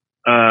two,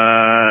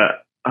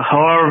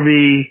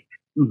 Harvey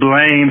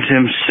blames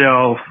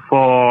himself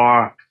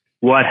for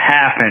what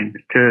happened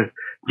to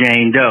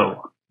Jane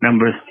Doe.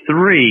 Number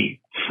three,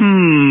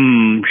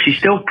 she's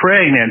still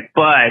pregnant,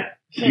 but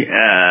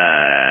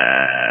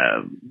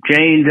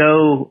Jane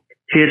Doe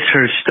hits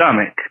her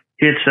stomach,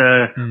 hits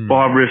doesn't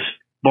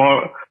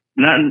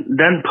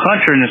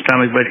punch her in the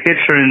stomach, but hits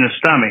her in the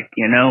stomach,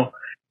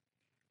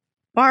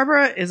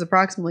 Barbara is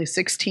approximately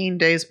 16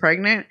 days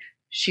pregnant.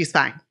 She's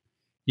fine.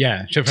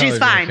 yeah, She's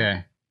fine.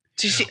 Okay.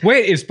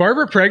 Wait, is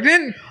Barbara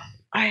pregnant?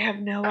 I have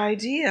no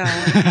idea.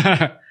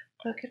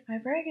 Look at my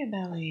pregnant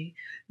belly.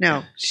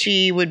 No,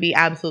 she would be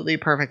absolutely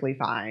perfectly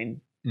fine.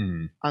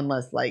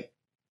 Unless, like,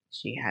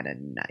 she had a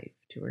knife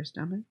to her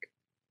stomach.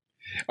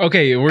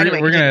 Okay, we're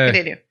going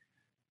to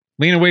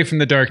lean away from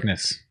the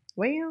darkness.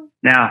 Well.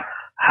 Now,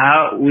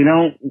 we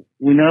know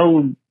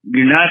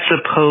you're not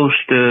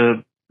supposed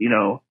to,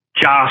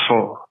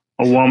 jostle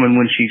a woman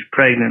when she's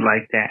pregnant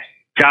like that.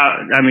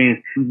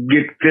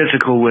 Get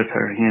physical with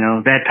her,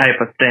 that type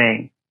of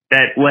thing,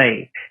 that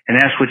way. And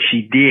that's what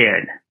she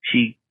did.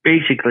 She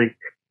basically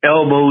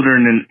elbowed her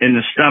in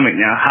the stomach.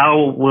 Now,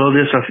 how will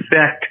this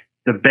affect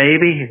the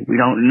baby? We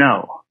don't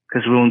know,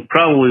 because we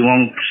probably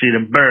won't see the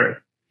birth.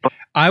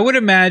 I would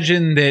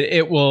imagine that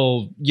it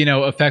will,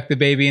 affect the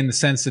baby in the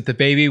sense that the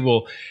baby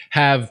will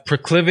have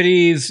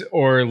proclivities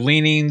or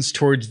leanings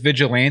towards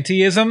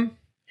vigilantism.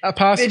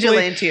 Possibly.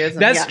 Vigilantism.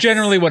 That's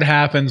generally what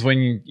happens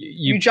when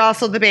you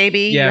jostle the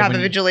baby. You have a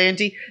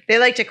vigilante. They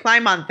like to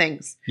climb on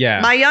things.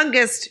 Yeah. My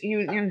youngest,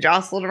 he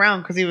jostled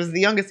around because he was the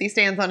youngest. He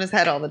stands on his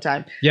head all the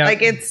time. Yeah.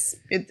 Like it's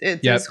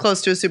as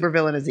close to a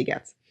supervillain as he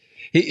gets.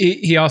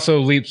 He also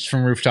leaps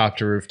from rooftop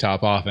to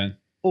rooftop often.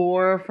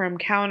 Or from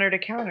counter to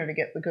counter to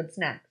get the good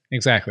snacks.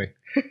 Exactly.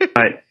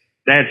 But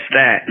that's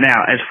that.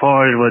 Now, as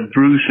far as what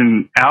Bruce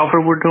and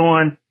Alfred were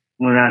doing,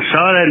 when I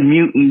saw that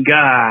mutant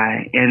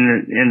guy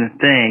in the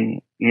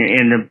thing,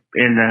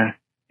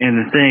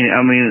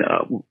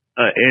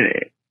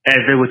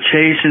 as they were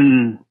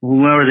chasing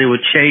whoever they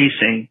were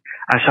chasing,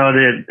 I saw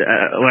that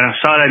when I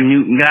saw that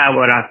mutant guy,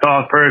 what I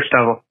thought first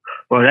of all,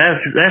 well,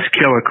 that's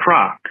Killer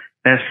Croc.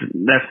 That's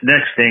the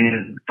next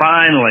thing. But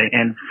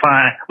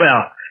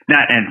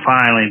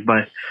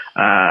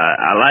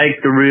I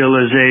like the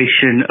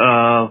realization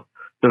of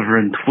the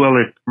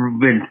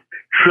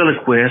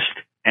ventriloquist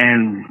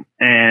and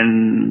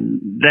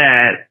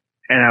that,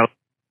 and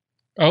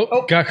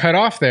got cut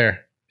off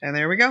there. And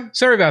there we go.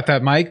 Sorry about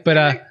that, Mike,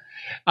 but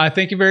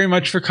thank you very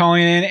much for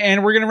calling in.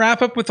 And we're going to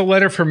wrap up with a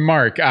letter from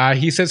Mark.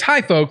 He says,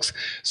 "Hi, folks.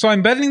 So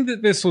I'm betting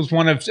that this was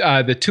one of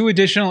the 2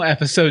 additional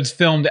episodes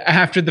filmed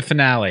after the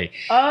finale."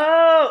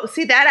 Oh,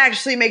 see, that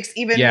actually makes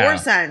even more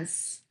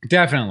sense.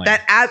 Definitely.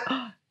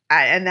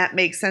 And that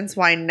makes sense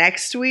why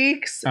next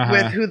week's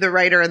with who the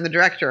writer and the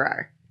director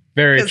are.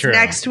 Very true. Because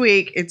next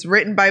week, it's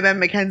written by Ben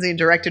McKenzie and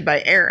directed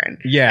by Aaron.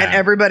 Yeah. And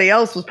everybody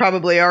else was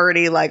probably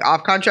already like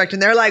off contract,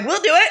 and they're like,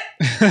 we'll do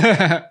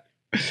it.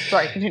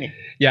 Sorry, continue.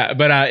 Yeah,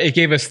 but it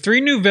gave us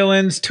 3 new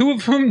villains, 2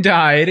 of whom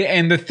died,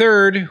 and the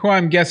third, who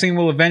I'm guessing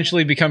will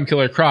eventually become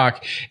Killer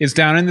Croc, is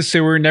down in the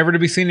sewer, never to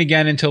be seen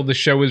again until the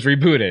show is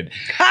rebooted.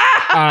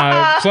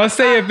 Plus,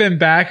 they have been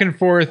back and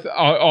forth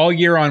all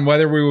year on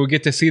whether we will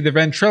get to see the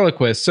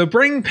ventriloquist. So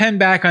bringing Penn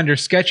back under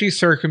sketchy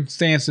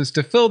circumstances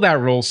to fill that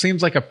role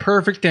seems like a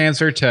perfect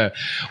answer to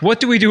what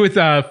do we do with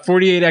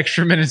 48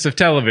 extra minutes of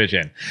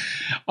television.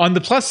 On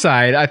the plus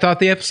side, I thought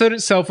the episode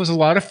itself was a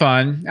lot of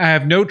fun. I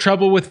have no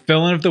trouble with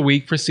Villain of the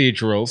Week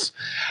procedurals.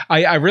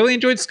 I really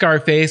enjoyed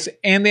Scarface,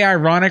 and the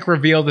ironic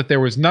reveal that there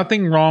was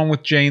nothing wrong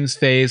with Jane's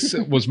face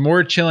was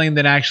more chilling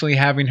than actually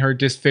having her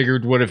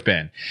disfigured would have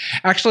been.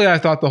 Actually, I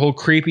thought the whole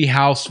creepy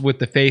house with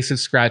the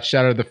faces scratched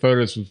out of the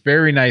photos was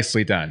very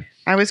nicely done.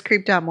 I was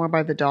creeped out more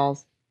by the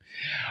dolls.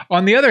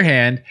 On the other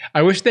hand,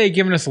 I wish they had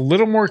given us a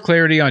little more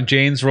clarity on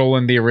Jane's role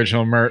in the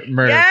original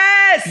murder.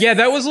 Yes! Yeah,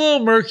 that was a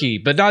little murky,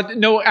 but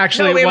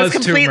actually it was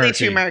completely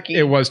too murky.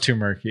 It was too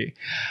murky.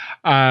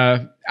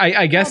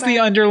 I guess the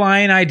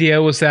underlying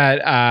idea was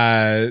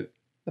that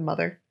the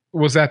mother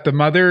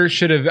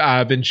should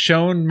have been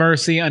shown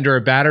mercy under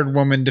a battered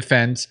woman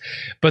defense,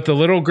 but the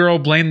little girl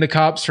blamed the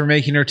cops for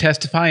making her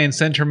testify and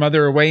sent her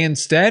mother away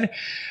instead.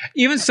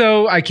 Even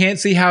so, I can't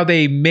see how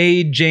they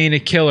made Jane a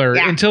killer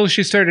until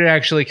she started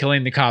actually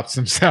killing the cops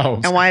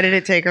themselves. And why did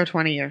it take her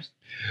 20 years?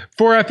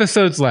 4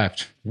 episodes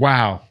left.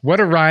 Wow,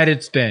 what a ride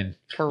it's been.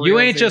 You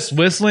ain't just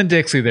whistling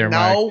Dixie there,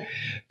 Mark.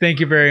 Thank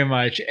you very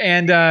much.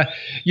 And,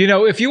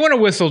 if you want to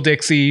whistle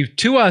Dixie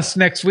to us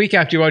next week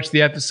after you watch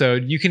the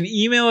episode, you can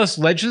email us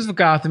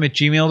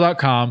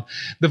legendsofgotham@gmail.com.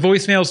 The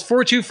voicemail is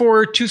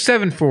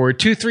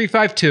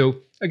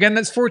 424-274-2352. Again,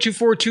 that's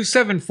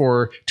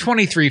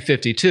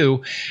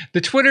 424-274-2352.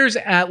 The Twitter's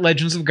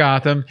 @Legends of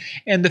Gotham,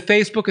 and the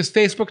Facebook is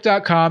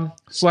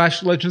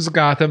facebook.com/Legends of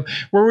Gotham,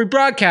 where we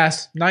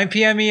broadcast 9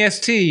 p.m.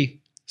 EST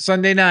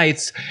Sunday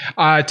nights,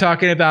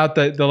 talking about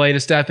the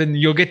latest stuff, and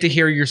you'll get to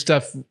hear your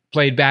stuff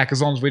played back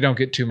as long as we don't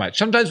get too much.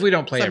 Sometimes we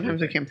don't play Sometimes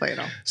we can't play it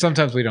all.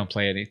 Sometimes we don't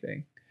play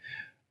anything.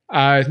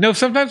 No,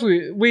 sometimes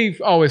we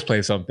always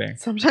play something.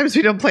 Sometimes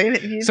we don't play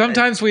anything.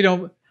 Sometimes we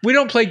don't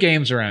play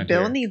games around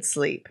here. Bill needs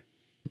sleep.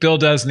 Bill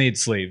does need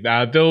sleep.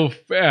 Bill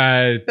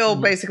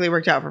basically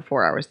worked out for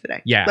 4 hours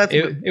today. Yeah,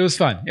 it was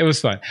fun. It was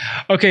fun.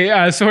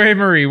 Okay, so hey,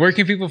 Marie, where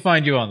can people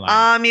find you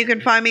online? You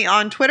can find me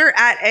on Twitter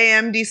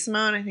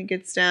 @AMDSimone. I think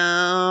it's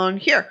down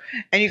here.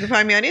 And you can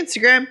find me on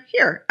Instagram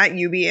here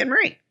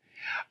 @UBANMarie.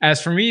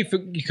 As for me,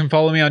 you can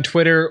follow me on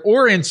Twitter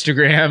or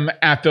Instagram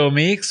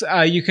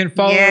 @BillMeeks. You can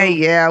follow...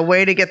 Yeah,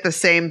 way to get the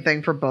same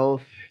thing for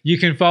both. You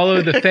can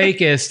follow The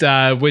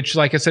Fakest, which,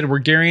 like I said, we're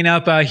gearing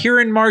up here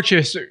in March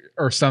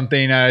or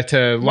something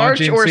to March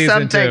launching or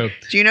season something.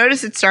 2. Do you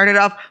notice it started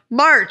off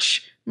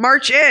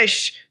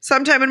March-ish,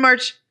 sometime in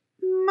March,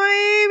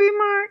 maybe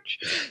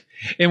March.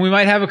 And we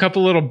might have a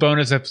couple little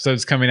bonus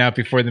episodes coming out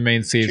before the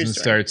main season True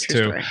story, starts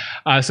true too.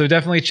 story. So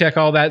definitely check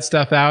all that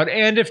stuff out.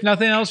 And if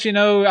nothing else,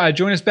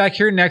 join us back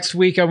here next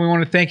week. We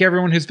want to thank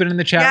everyone who's been in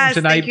the chat room Yes,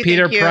 tonight. thank you,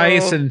 Peter thank you.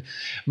 Price and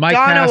Mike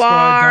Donna Pasqua,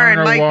 War and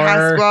Donna Mike War,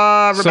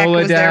 Pasqua. Rebecca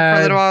was there for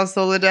a little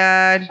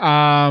Soledad, while.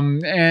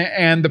 Soledad.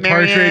 and the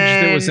partridge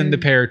that was in the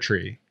pear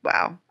tree.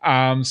 Wow.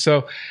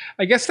 So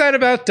I guess that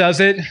about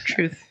does it.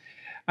 Truth.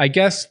 I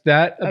guess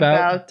that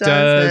about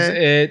does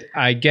it.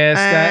 I guess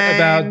that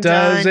about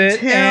does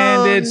it.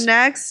 And it's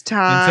next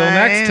time. until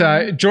next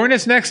time. Join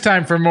us next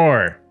time for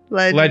more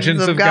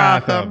Legends of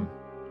Gotham.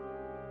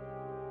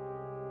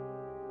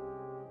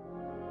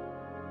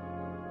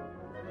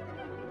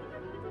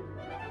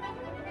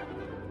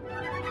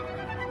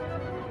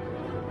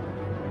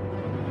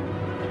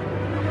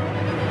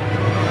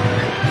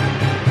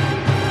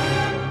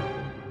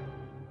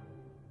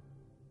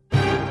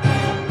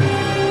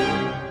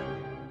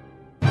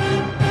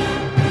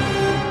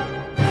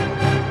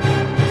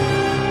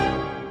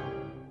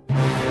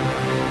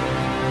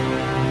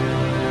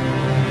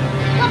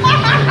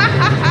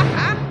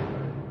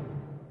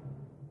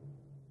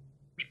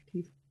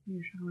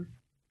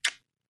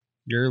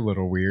 You're a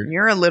little weird.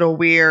 You're a little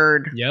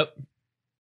weird. Yep.